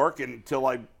lived in New York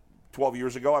until 12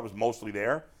 years ago, I was mostly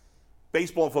there.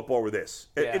 Baseball and football were this.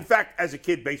 Yeah. In fact, as a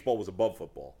kid, baseball was above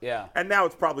football. Yeah. And now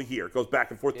it's probably here. It goes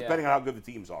back and forth depending on how good the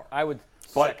teams are. I would.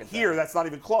 But here, that's not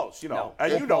even close. No.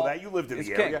 And you know that. You lived in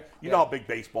the area. King. You know how big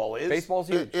baseball is. Baseball's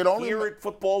here.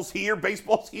 Football's here.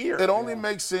 Baseball's here. It only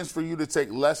makes sense for you to take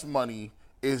less money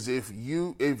is if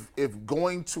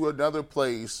going to another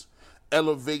place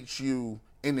elevates you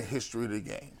in the history of the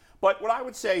game. But what I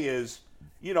would say is,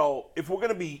 if we're going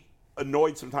to be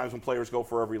annoyed sometimes when players go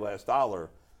for every last dollar,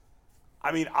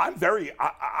 I mean, I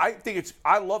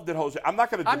love that Jose. I'm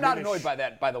not going to diminish. I'm not annoyed by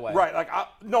that, by the way. Right.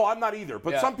 No, I'm not either.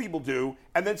 But some people do.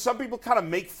 And then some people kind of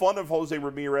make fun of Jose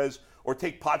Ramirez or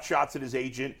take pot shots at his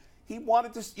agent. He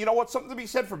wanted to, something to be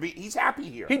said for me. He's happy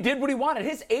here. He did what he wanted.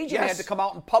 His agent had to come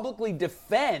out and publicly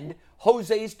defend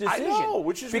Jose's decision. I know,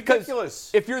 which is because ridiculous.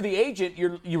 If you're the agent,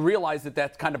 you realize that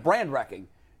that's kind of brand wrecking.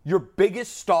 Your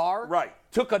biggest star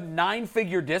took a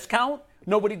 9-figure discount.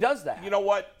 Nobody does that. You know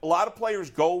what? A lot of players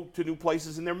go to new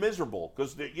places and they're miserable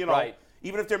because,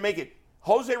 even if they're making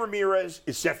Jose Ramirez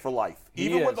is set for life.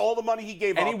 Even with all the money he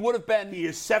gave up. And he would have been. He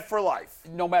is set for life.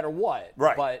 No matter what.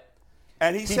 Right.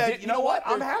 And he said, you know what?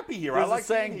 I'm happy here. I like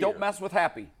saying, don't mess with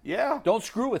happy. Yeah. Don't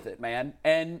screw with it, man.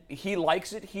 And he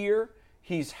likes it here.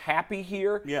 He's happy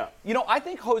here. Yeah. I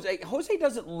think Jose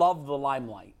doesn't love the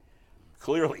limelight.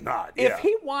 Clearly not. If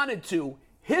he wanted to,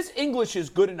 his English is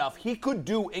good enough. He could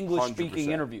do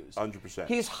English-speaking interviews. 100%.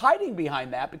 He's hiding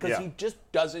behind that because he just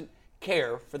doesn't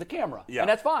care for the camera. Yeah. And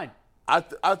that's fine. I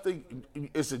think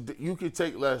you could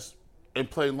take less and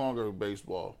play longer in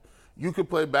baseball. You could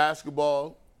play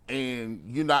basketball,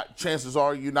 and chances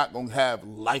are you're not going to have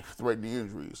life-threatening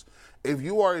injuries. If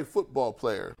you are a football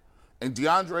player, and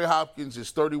DeAndre Hopkins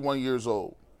is 31 years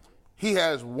old, he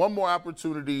has one more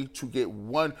opportunity to get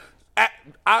one.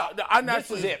 I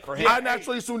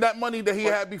naturally assume that money that he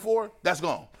had before, that's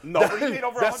gone. No, but he made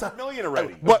over $100 million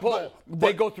already. But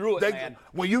they go through it, man.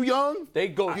 When you young, they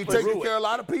go he through it. taking care of a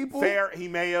lot of people. Fair, he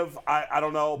may have. I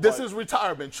don't know. This is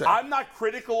retirement check. I'm not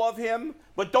critical of him,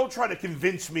 but don't try to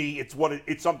convince me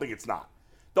it's something it's not.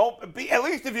 Don't be, at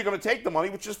least if you're going to take the money,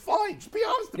 which is fine. Just be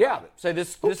honest about it. Say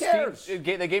this. Who cares? They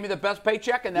gave me the best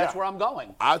paycheck, and that's where I'm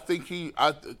going. I think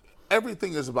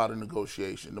everything is about a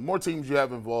negotiation. The more teams you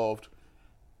have involved,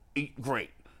 great.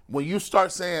 When you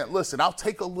start saying, listen, I'll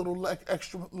take a little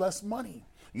less money.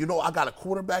 I got a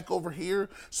quarterback over here.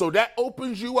 So that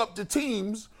opens you up to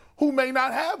teams who may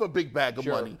not have a big bag of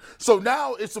money. So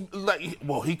now it's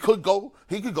he could go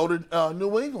to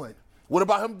New England. What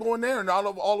about him going there and all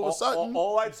of a sudden?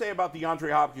 All I'd say about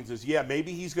DeAndre Hopkins is,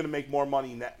 maybe he's going to make more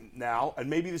money now, and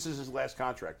maybe this is his last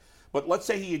contract. But let's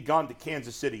say he had gone to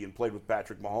Kansas City and played with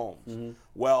Patrick Mahomes. Mm-hmm.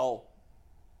 Well,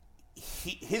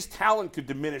 his talent could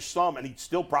diminish some, and he'd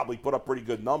still probably put up pretty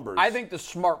good numbers. I think the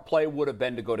smart play would have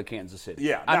been to go to Kansas City.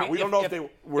 Yeah, we don't know if they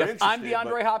were interested. If I'm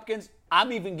DeAndre Hopkins,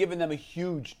 I'm even giving them a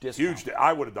huge discount.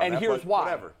 I would have done that. And here's why.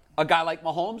 Whatever. A guy like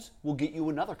Mahomes will get you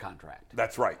another contract.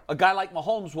 That's right. A guy like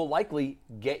Mahomes will likely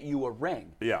get you a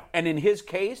ring. Yeah. And in his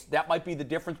case, that might be the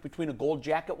difference between a gold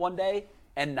jacket one day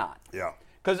and not. Yeah.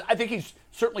 Because I think he's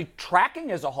certainly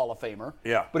tracking as a Hall of Famer.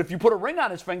 Yeah. But if you put a ring on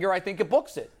his finger, I think it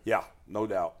books it. Yeah, no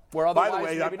doubt. Where otherwise, by the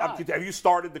way, maybe not. Have you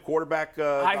started the quarterback?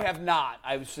 I have not.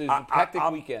 It was a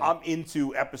hectic weekend. I'm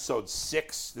into episode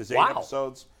 6. There's 8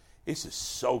 episodes. this is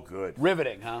so good.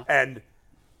 Riveting, huh? And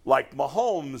like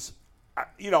Mahomes,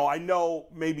 I know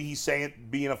maybe he's saying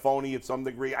being a phony at some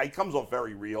degree. He comes off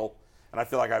very real, and I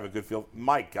feel like I have a good feel.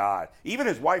 My God, even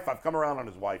his wife. I've come around on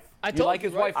his wife. You like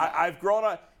his wife? I've grown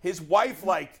up. His wife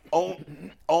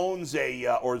owns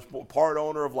or is part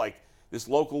owner of like this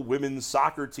local women's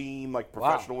soccer team, like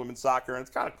professional women's soccer, and it's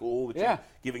kind of cool that you're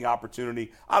giving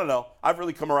opportunity. I don't know. I've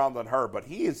really come around on her, but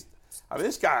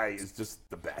this guy is just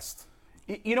the best.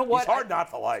 You know what? He's hard not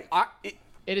to like.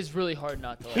 It is really hard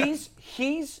not to like.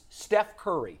 He's Steph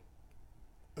Curry.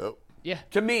 Yep. Yeah.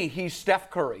 To me, he's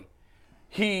Steph Curry.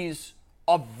 He's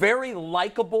a very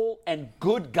likable and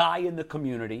good guy in the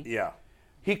community. Yeah.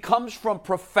 He comes from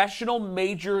professional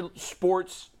major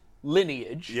sports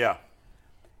lineage. Yeah.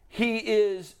 He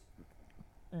is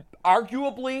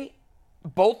arguably,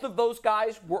 both of those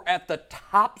guys were at the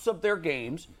tops of their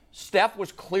games. Steph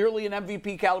was clearly an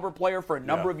MVP caliber player for a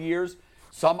number of years.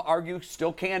 Some argue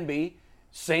still can be.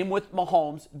 Same with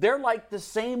Mahomes. They're like the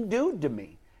same dude to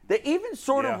me. They even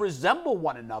sort of resemble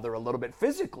one another a little bit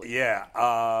physically.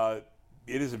 Yeah.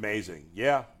 It is amazing.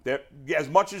 Yeah. As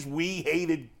much as we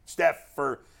hated Steph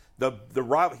for the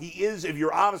rival, he is, if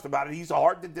you're honest about it, he's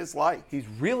hard to dislike. He's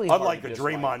really hard unlike to a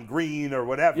dislike. Draymond Green or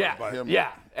whatever. Yeah, but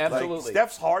absolutely. Like,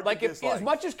 Steph's hard to dislike. As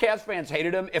much as Cavs fans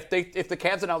hated him, if the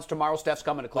Cavs announced tomorrow Steph's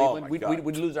coming to Cleveland,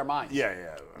 we'd lose our minds.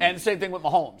 Yeah. And the same thing with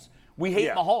Mahomes. We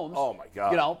hate Mahomes. Oh my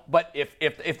God. But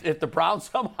if the Browns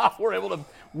somehow were able to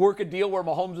work a deal where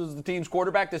Mahomes is the team's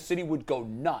quarterback, the city would go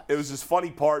nuts. It was this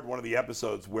funny part in one of the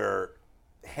episodes where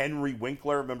Henry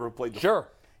Winkler, remember who played the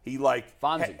he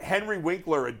Fonzie. Henry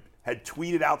Winkler had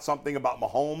tweeted out something about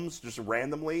Mahomes just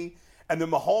randomly, and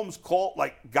then Mahomes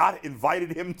got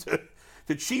invited him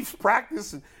to Chiefs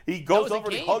practice, and he goes over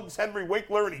and he hugs Henry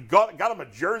Winkler, and he got him a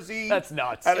jersey. That's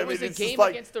nuts. And it was a game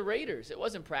against the Raiders. It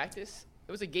wasn't practice.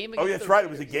 It was a game against the Raiders. That's right. It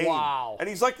was a game. Wow. And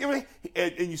he's like, and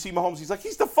you see Mahomes, he's like,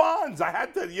 he's the Fonz. I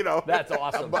had to, That's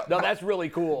awesome. No, that's really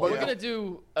cool. We're going to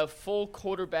do a full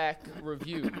quarterback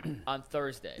review on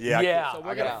Thursday. Yeah.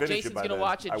 So Jason's going to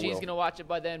watch it. G's going to watch it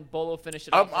by then. Bolo finish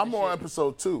it off. I'm on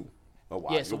episode 2. Oh, wow.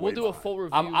 Yeah, so we'll do a full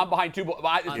review. I'm behind 2.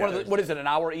 What is it, an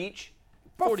hour each?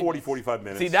 About 45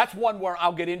 minutes. See, that's one where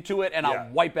I'll get into it and I'll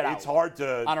wipe it out. It's hard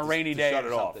to on a rainy day shut or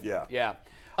it something. off. Yeah.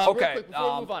 Real quick,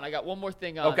 before we move on, I got one more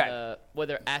thing on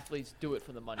whether athletes do it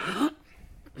for the money.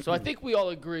 So I think we all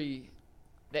agree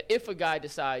that if a guy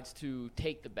decides to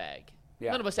take the bag,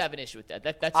 none of us have an issue with that.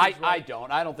 That's his right. I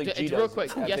don't. I don't think G does. Real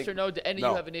quick, yes or no? Do any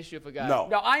of you have an issue if a guy? No.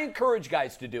 No, I encourage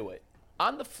guys to do it.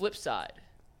 On the flip side,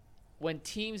 when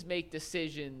teams make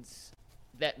decisions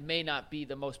that may not be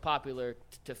the most popular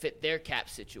to fit their cap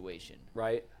situation,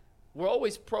 right? We're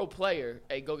always pro player.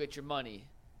 Hey, go get your money.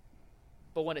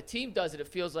 But when a team does it, it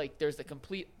feels like there's the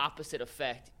complete opposite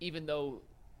effect, even though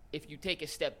if you take a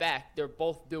step back, they're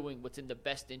both doing what's in the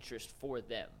best interest for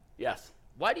them. Yes.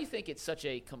 Why do you think it's such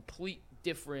a complete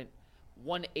different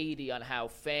 180 on how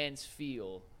fans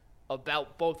feel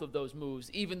about both of those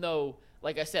moves, even though,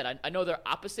 like I said, I know they're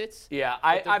opposites. Yeah,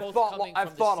 I've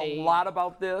thought a lot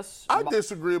about this. I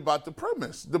disagree about the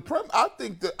premise. I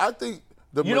think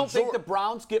you don't think the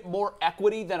Browns get more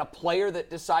equity than a player that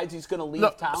decides he's going to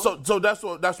leave town? So that's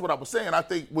what I was saying. I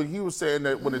think when he was saying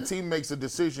that when a team makes a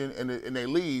decision and they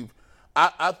leave,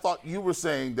 I thought you were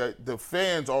saying that the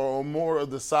fans are on more of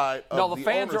the side of the ownership.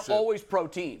 No, the fans are always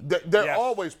pro-team. They're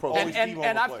always pro-team.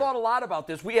 And I've thought a lot about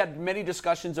this. We had many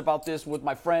discussions about this with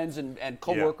my friends and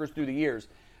coworkers through the years.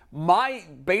 My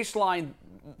baseline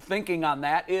thinking on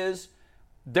that is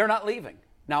they're not leaving.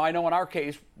 Now, I know in our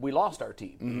case, we lost our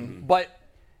team. But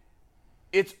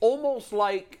it's almost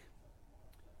like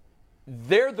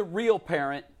they're the real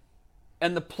parent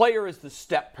and the player is the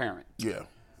step parent. Yeah.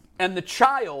 And the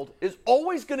child is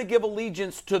always going to give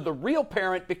allegiance to the real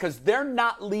parent because they're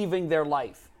not leaving their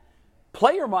life.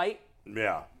 Player might.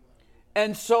 Yeah.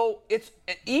 And so it's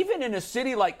even in a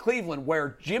city like Cleveland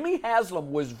where Jimmy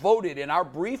Haslam was voted in our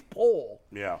brief poll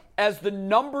as the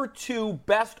number 2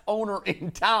 best owner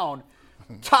in town,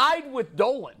 tied with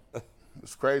Dolan.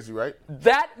 It's crazy, right?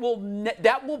 That will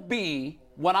be,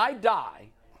 when I die,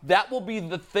 that will be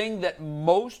the thing that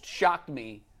most shocked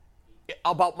me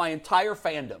about my entire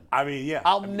fandom. I mean,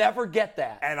 I'll never get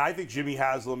that. And I think Jimmy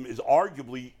Haslam is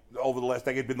arguably, over the last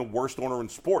decade, been the worst owner in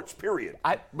sports, period.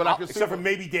 Except for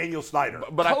maybe Daniel Snyder.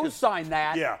 But co-sign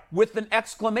that with an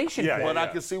exclamation point. But I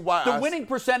can see why. The winning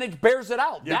percentage bears it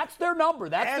out. Yeah. That's their number.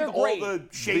 That's their grade. And all the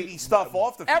shady stuff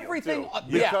off the field, everything, too.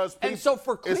 Because and so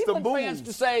for Cleveland fans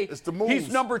to say he's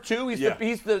number 2,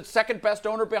 he's the second best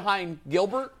owner behind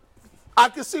Gilbert. I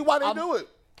can see why they do it.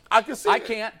 I can see I it.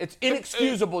 can't. It's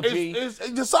inexcusable, G. It's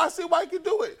just I see why he can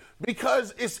do it.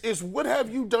 Because it's what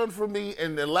have you done for me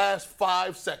in the last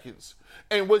 5 seconds?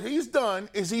 And what he's done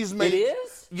is he's made. It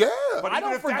is? Yeah. But I even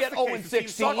don't if that's forget the 0 case, and the team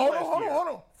 16. sucked last year.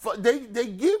 Hold on. They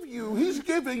give you. He's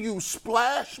giving you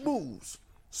splash moves.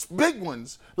 Big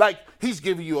ones, like he's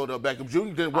giving you Odell Beckham Jr.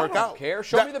 Didn't work I don't out. care.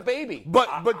 Show me the baby. But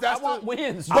that's I want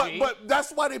wins. But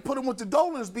that's why they put him with the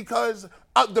Dolans, because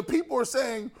the people are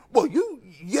saying, well, you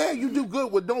do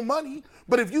good with no money,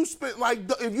 but if you spent like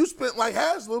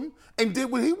Haslam and did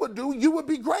what he would do, you would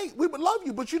be great. We would love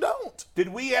you, but you don't. Did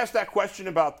we ask that question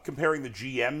about comparing the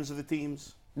GMs of the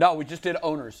teams? No, we just did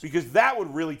owners. Because that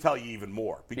would really tell you even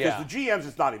more. Because the GMs,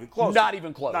 it's not even close. Not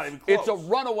even close. It's a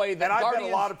runaway. And I bet a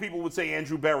lot of people would say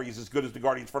Andrew Berry is as good as the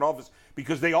Guardians front office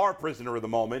because they are prisoner of the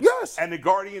moment. Yes. And the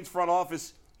Guardians front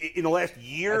office in the last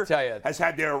year has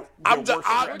had their worst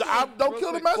record. Don't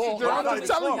kill the messenger. I'm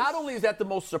telling you. Not only is that the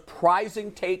most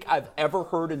surprising take I've ever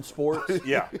heard in sports,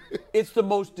 it's the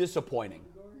most disappointing.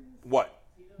 What?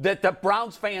 That the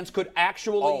Browns fans could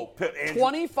actually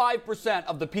 25%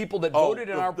 of the people that voted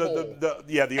in our poll.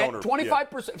 The owner.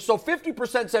 25%. So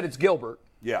 50% said it's Gilbert.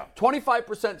 Yeah.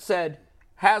 25% said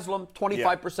Haslam.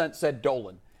 25% said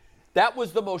Dolan. That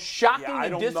was the most shocking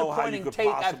and disappointing take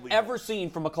I've ever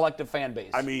seen from a collective fan base.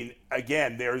 I mean,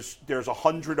 again, there's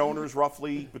 100 owners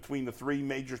roughly between the 3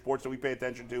 major sports that we pay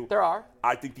attention to. There are.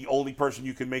 I think the only person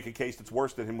you can make a case that's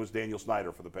worse than him was Daniel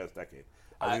Snyder for the past decade.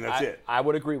 I think that's it. I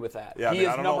would agree with that. Yeah, he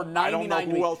is number 99. I don't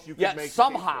know who else you can make.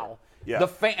 Somehow, the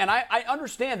fan, and I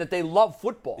understand that they love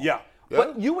football. Yeah.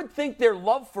 But you would think their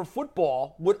love for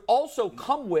football would also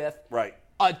come with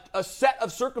a set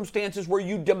of circumstances where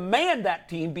you demand that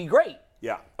team be great.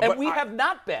 Yeah. And we have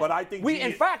not been. But I think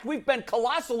in fact, we've been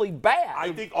colossally bad.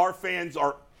 I think our fans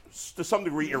are, to some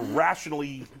degree,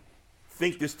 irrationally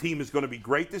think this team is going to be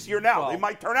great this year. Now, they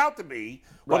might turn out to be,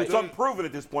 but it's unproven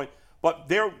at this point.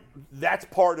 But that's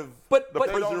part of the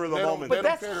prisoner of the moment. But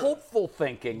that's hopeful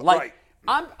thinking. Like,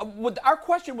 our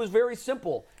question was very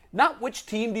simple. Not which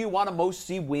team do you want to most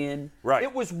see win. Right.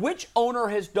 It was which owner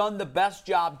has done the best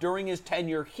job during his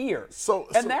tenure here.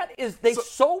 They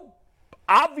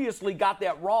obviously got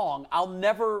that wrong. I'll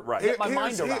never get my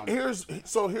mind around it.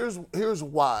 Here's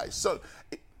why. So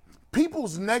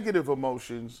people's negative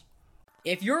emotions.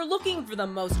 If you're looking for the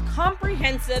most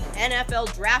comprehensive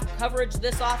NFL draft coverage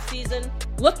this offseason,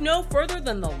 look no further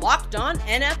than the Locked On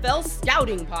NFL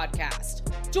Scouting Podcast.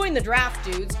 Join the draft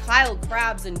dudes, Kyle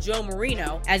Krabs and Joe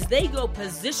Marino, as they go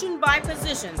position by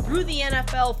position through the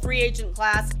NFL free agent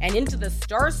class and into the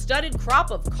star-studded crop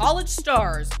of college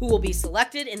stars who will be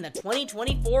selected in the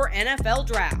 2024 NFL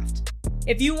Draft.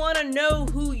 If you want to know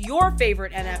who your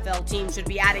favorite NFL team should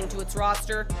be adding to its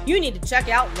roster, you need to check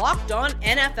out Locked On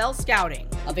NFL Scouting,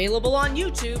 available on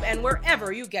YouTube and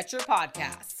wherever you get your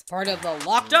podcasts. Part of the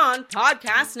Locked On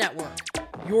Podcast Network,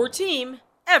 your team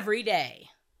every day.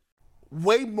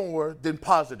 Way more than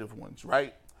positive ones,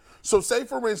 right? So say,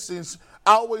 for instance,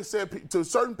 I always said to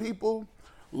certain people,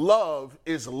 love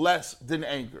is less than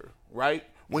anger, right?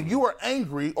 When you are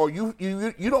angry, or you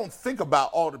don't think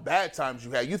about all the bad times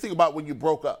you had. You think about when you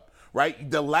broke up, right?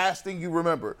 The last thing you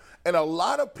remember. And a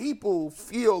lot of people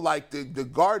feel like the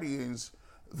Guardians,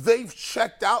 they've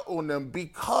checked out on them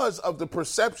because of the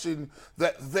perception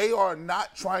that they are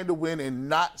not trying to win and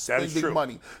not spending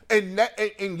money. And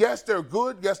yes, they're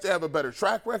good. Yes, they have a better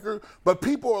track record. But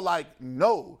people are like,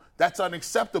 no, that's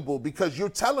unacceptable because you're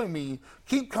telling me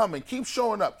keep coming, keep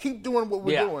showing up, keep doing what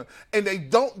we're doing. And they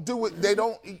don't do it. They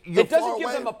don't. It doesn't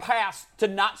give them a pass to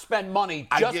not spend money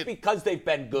just because they've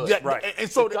been good. Yeah, right. And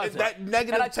so that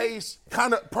negative taste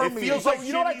kind of permeates. It feels like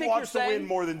Jimmy wants to win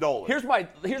more than Dolan. Here's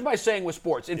my saying with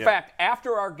sports. In fact,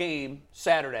 after our game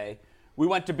Saturday, we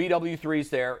went to BW3's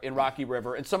there in Rocky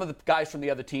River, and some of the guys from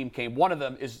the other team came. One of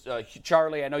them is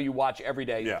Charlie. I know you watch every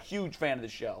day. Yeah. Huge fan of the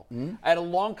show. Mm-hmm. I had a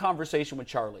long conversation with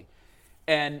Charlie,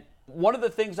 and one of the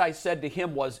things I said to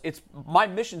him was, it's my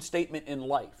mission statement in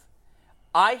life.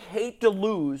 I hate to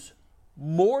lose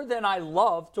more than I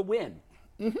love to win.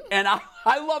 Mm-hmm. And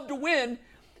I love to win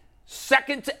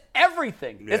second to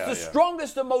everything. Yeah, it's the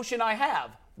strongest emotion I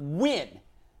have. Win.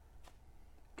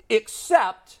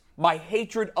 Except my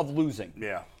hatred of losing.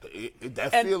 Yeah.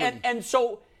 That feeling. And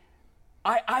so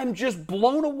I'm just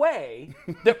blown away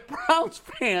that Browns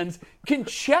fans can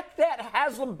check that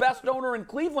Haslam best owner in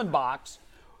Cleveland box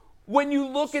when you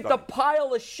look at the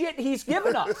pile of shit he's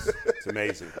given us. It's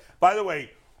amazing. By the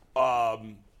way,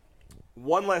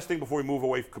 one last thing before we move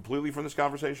away completely from this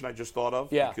conversation I just thought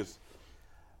of. Yeah. Because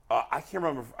I can't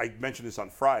remember if I mentioned this on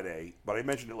Friday, but I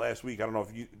mentioned it last week. I don't know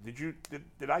if you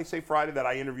did I say Friday that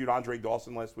I interviewed Andre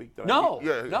Dawson last week?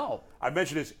 No. I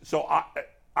mentioned this. So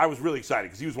I was really excited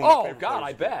because he was one of my favorite God,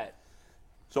 players. I bet.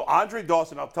 So Andre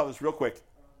Dawson, I'll tell this real quick.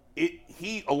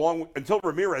 He, along with, until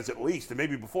Ramirez at least, and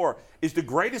maybe before, is the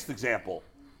greatest example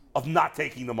of not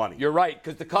taking the money. You're right,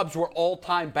 because the Cubs were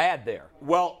all-time bad there.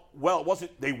 Well, it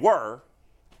wasn't. They were,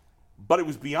 but it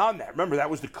was beyond that. Remember, that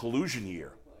was the collusion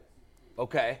year.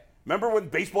 Okay. Remember when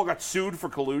baseball got sued for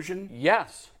collusion?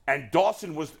 Yes. And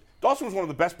Dawson was one of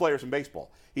the best players in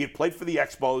baseball. He had played for the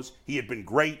Expos. He had been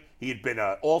great. He had been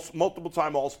a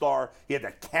multiple-time All-Star. He had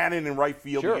that cannon in right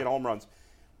field. Sure. He had home runs.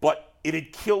 But it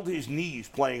had killed his knees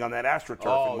playing on that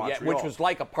AstroTurf in Montreal. Yeah, which was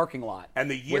like a parking lot. And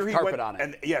the year with he carpet went, on it.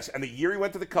 and yes, and the year he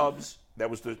went to the Cubs, that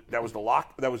was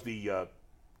the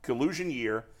collusion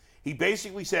year. He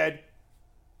basically said,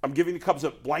 "I'm giving the Cubs a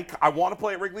blank. I want to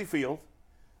play at Wrigley Field.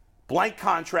 Blank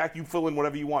contract. You fill in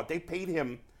whatever you want." They paid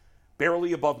him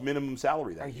barely above minimum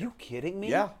salary that year. Are you kidding me?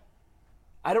 Yeah.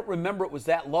 I don't remember it was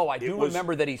that low. I do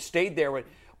remember that he stayed there.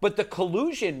 But the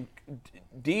collusion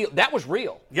deal, that was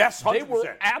real. Yes, 100%. They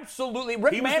were absolutely.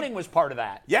 Rick Manning was part of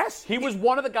that. Yes. He was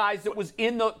one of the guys that was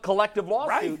in the collective lawsuit.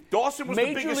 Right. Dawson was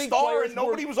the biggest star, and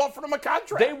nobody was offering him a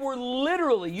contract. They were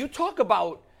literally, you talk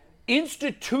about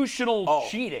institutional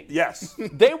cheating. Yes.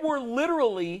 They were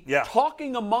literally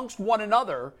talking amongst one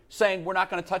another, saying, we're not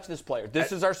going to touch this player.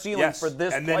 This is our ceiling for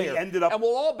this and player. Then he ended up, and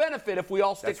we'll all benefit if we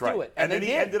all stick to it. And then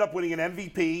he ended up winning an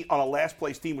MVP on a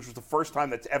last-place team, which was the first time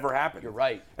that's ever happened. You're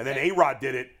right. And then A-Rod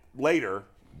did it later.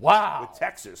 Wow. With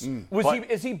Texas.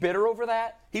 Is he bitter over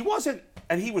that? He wasn't,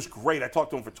 and he was great. I talked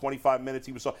to him for 25 minutes.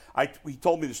 He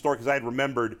told me the story because I had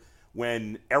remembered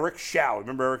when Eric Shaw,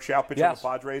 remember Eric Shaw pitching on the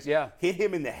Padres? Yeah. Hit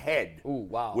him in the head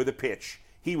wow. with a pitch.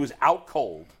 He was out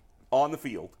cold on the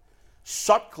field.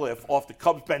 Sutcliffe off the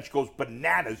Cubs bench goes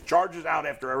bananas, charges out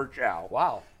after Eric Shaw.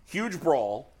 Wow. Huge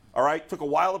brawl. All right, took a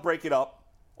while to break it up.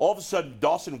 All of a sudden,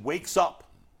 Dawson wakes up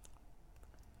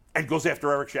and goes after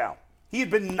Eric Shaw. He had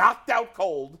been knocked out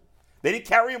cold. They didn't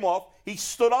carry him off. He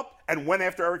stood up and went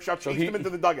after Eric Shaw, chased him into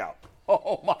the dugout.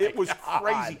 Oh, my God. It was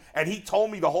crazy. And he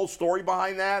told me the whole story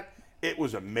behind that. It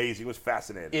was amazing. It was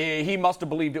fascinating. He must have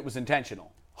believed it was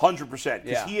intentional. 100%.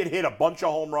 Because he had hit a bunch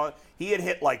of home runs. He had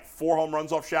hit like 4 home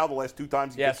runs off Shaw the last 2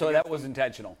 times. So that was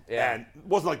intentional. Yeah. And it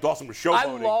wasn't like Dawson was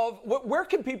showboating. Where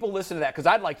can people listen to that? Because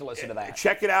I'd like to listen to that.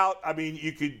 Check it out. I mean,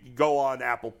 you could go on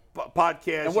Apple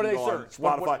Podcasts. And what do they search?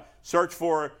 Spotify. Search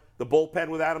for The Bullpen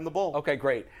with Adam the Bull. Okay,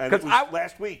 great. And it was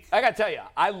last week. I got to tell you,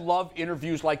 I love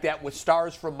interviews like that with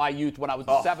stars from my youth when I was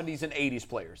 70s and 80s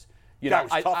players. You know,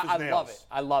 was tough as nails. Love it.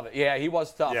 I love it. Yeah, he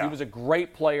was tough. Yeah. He was a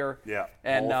great player. Yeah,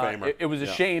 and Hall of Famer. it was a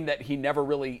shame that he never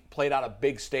really played on a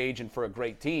big stage and for a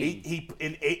great team.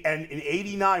 In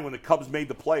 '89 when the Cubs made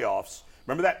the playoffs,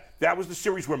 remember that? That was the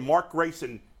series where Mark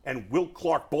Grayson and Will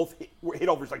Clark both hit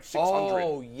over like 600.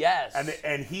 Oh, yes.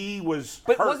 And he was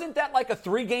But hurt. wasn't that like a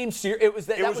 3-game series? It was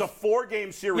a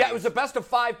 4-game series. Yeah, it was a best of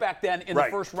 5 back then in the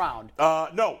first round.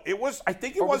 No, it was. I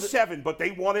think it was 7, but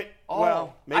they won it.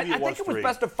 Well, maybe it was 3. I think it was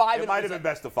best of 5. It might have been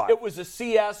best of 5. It was a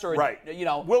CS or you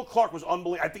know. Will Clark was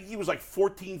unbelievable. I think he was like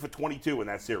 14 for 22 in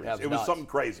that series. Yeah, it was something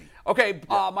crazy. Okay,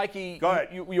 Mikey, go ahead.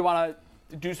 You want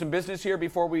to do some business here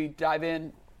before we dive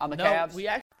in on the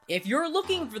Cavs? If you're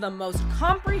looking for the most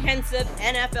comprehensive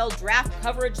NFL draft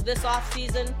coverage this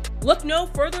offseason, look no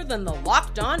further than the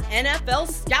Locked On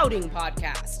NFL Scouting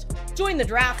Podcast. Join the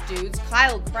draft dudes,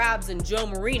 Kyle Krabs and Joe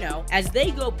Marino, as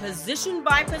they go position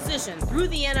by position through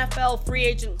the NFL free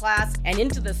agent class and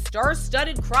into the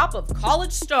star-studded crop of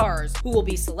college stars who will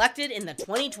be selected in the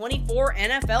 2024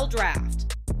 NFL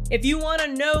Draft. If you want to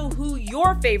know who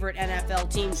your favorite NFL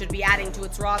team should be adding to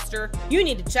its roster, you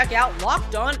need to check out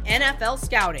Locked On NFL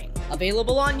Scouting,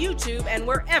 available on YouTube and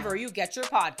wherever you get your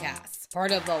podcasts.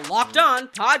 Part of the Locked On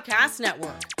Podcast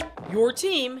Network, your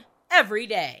team every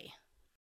day.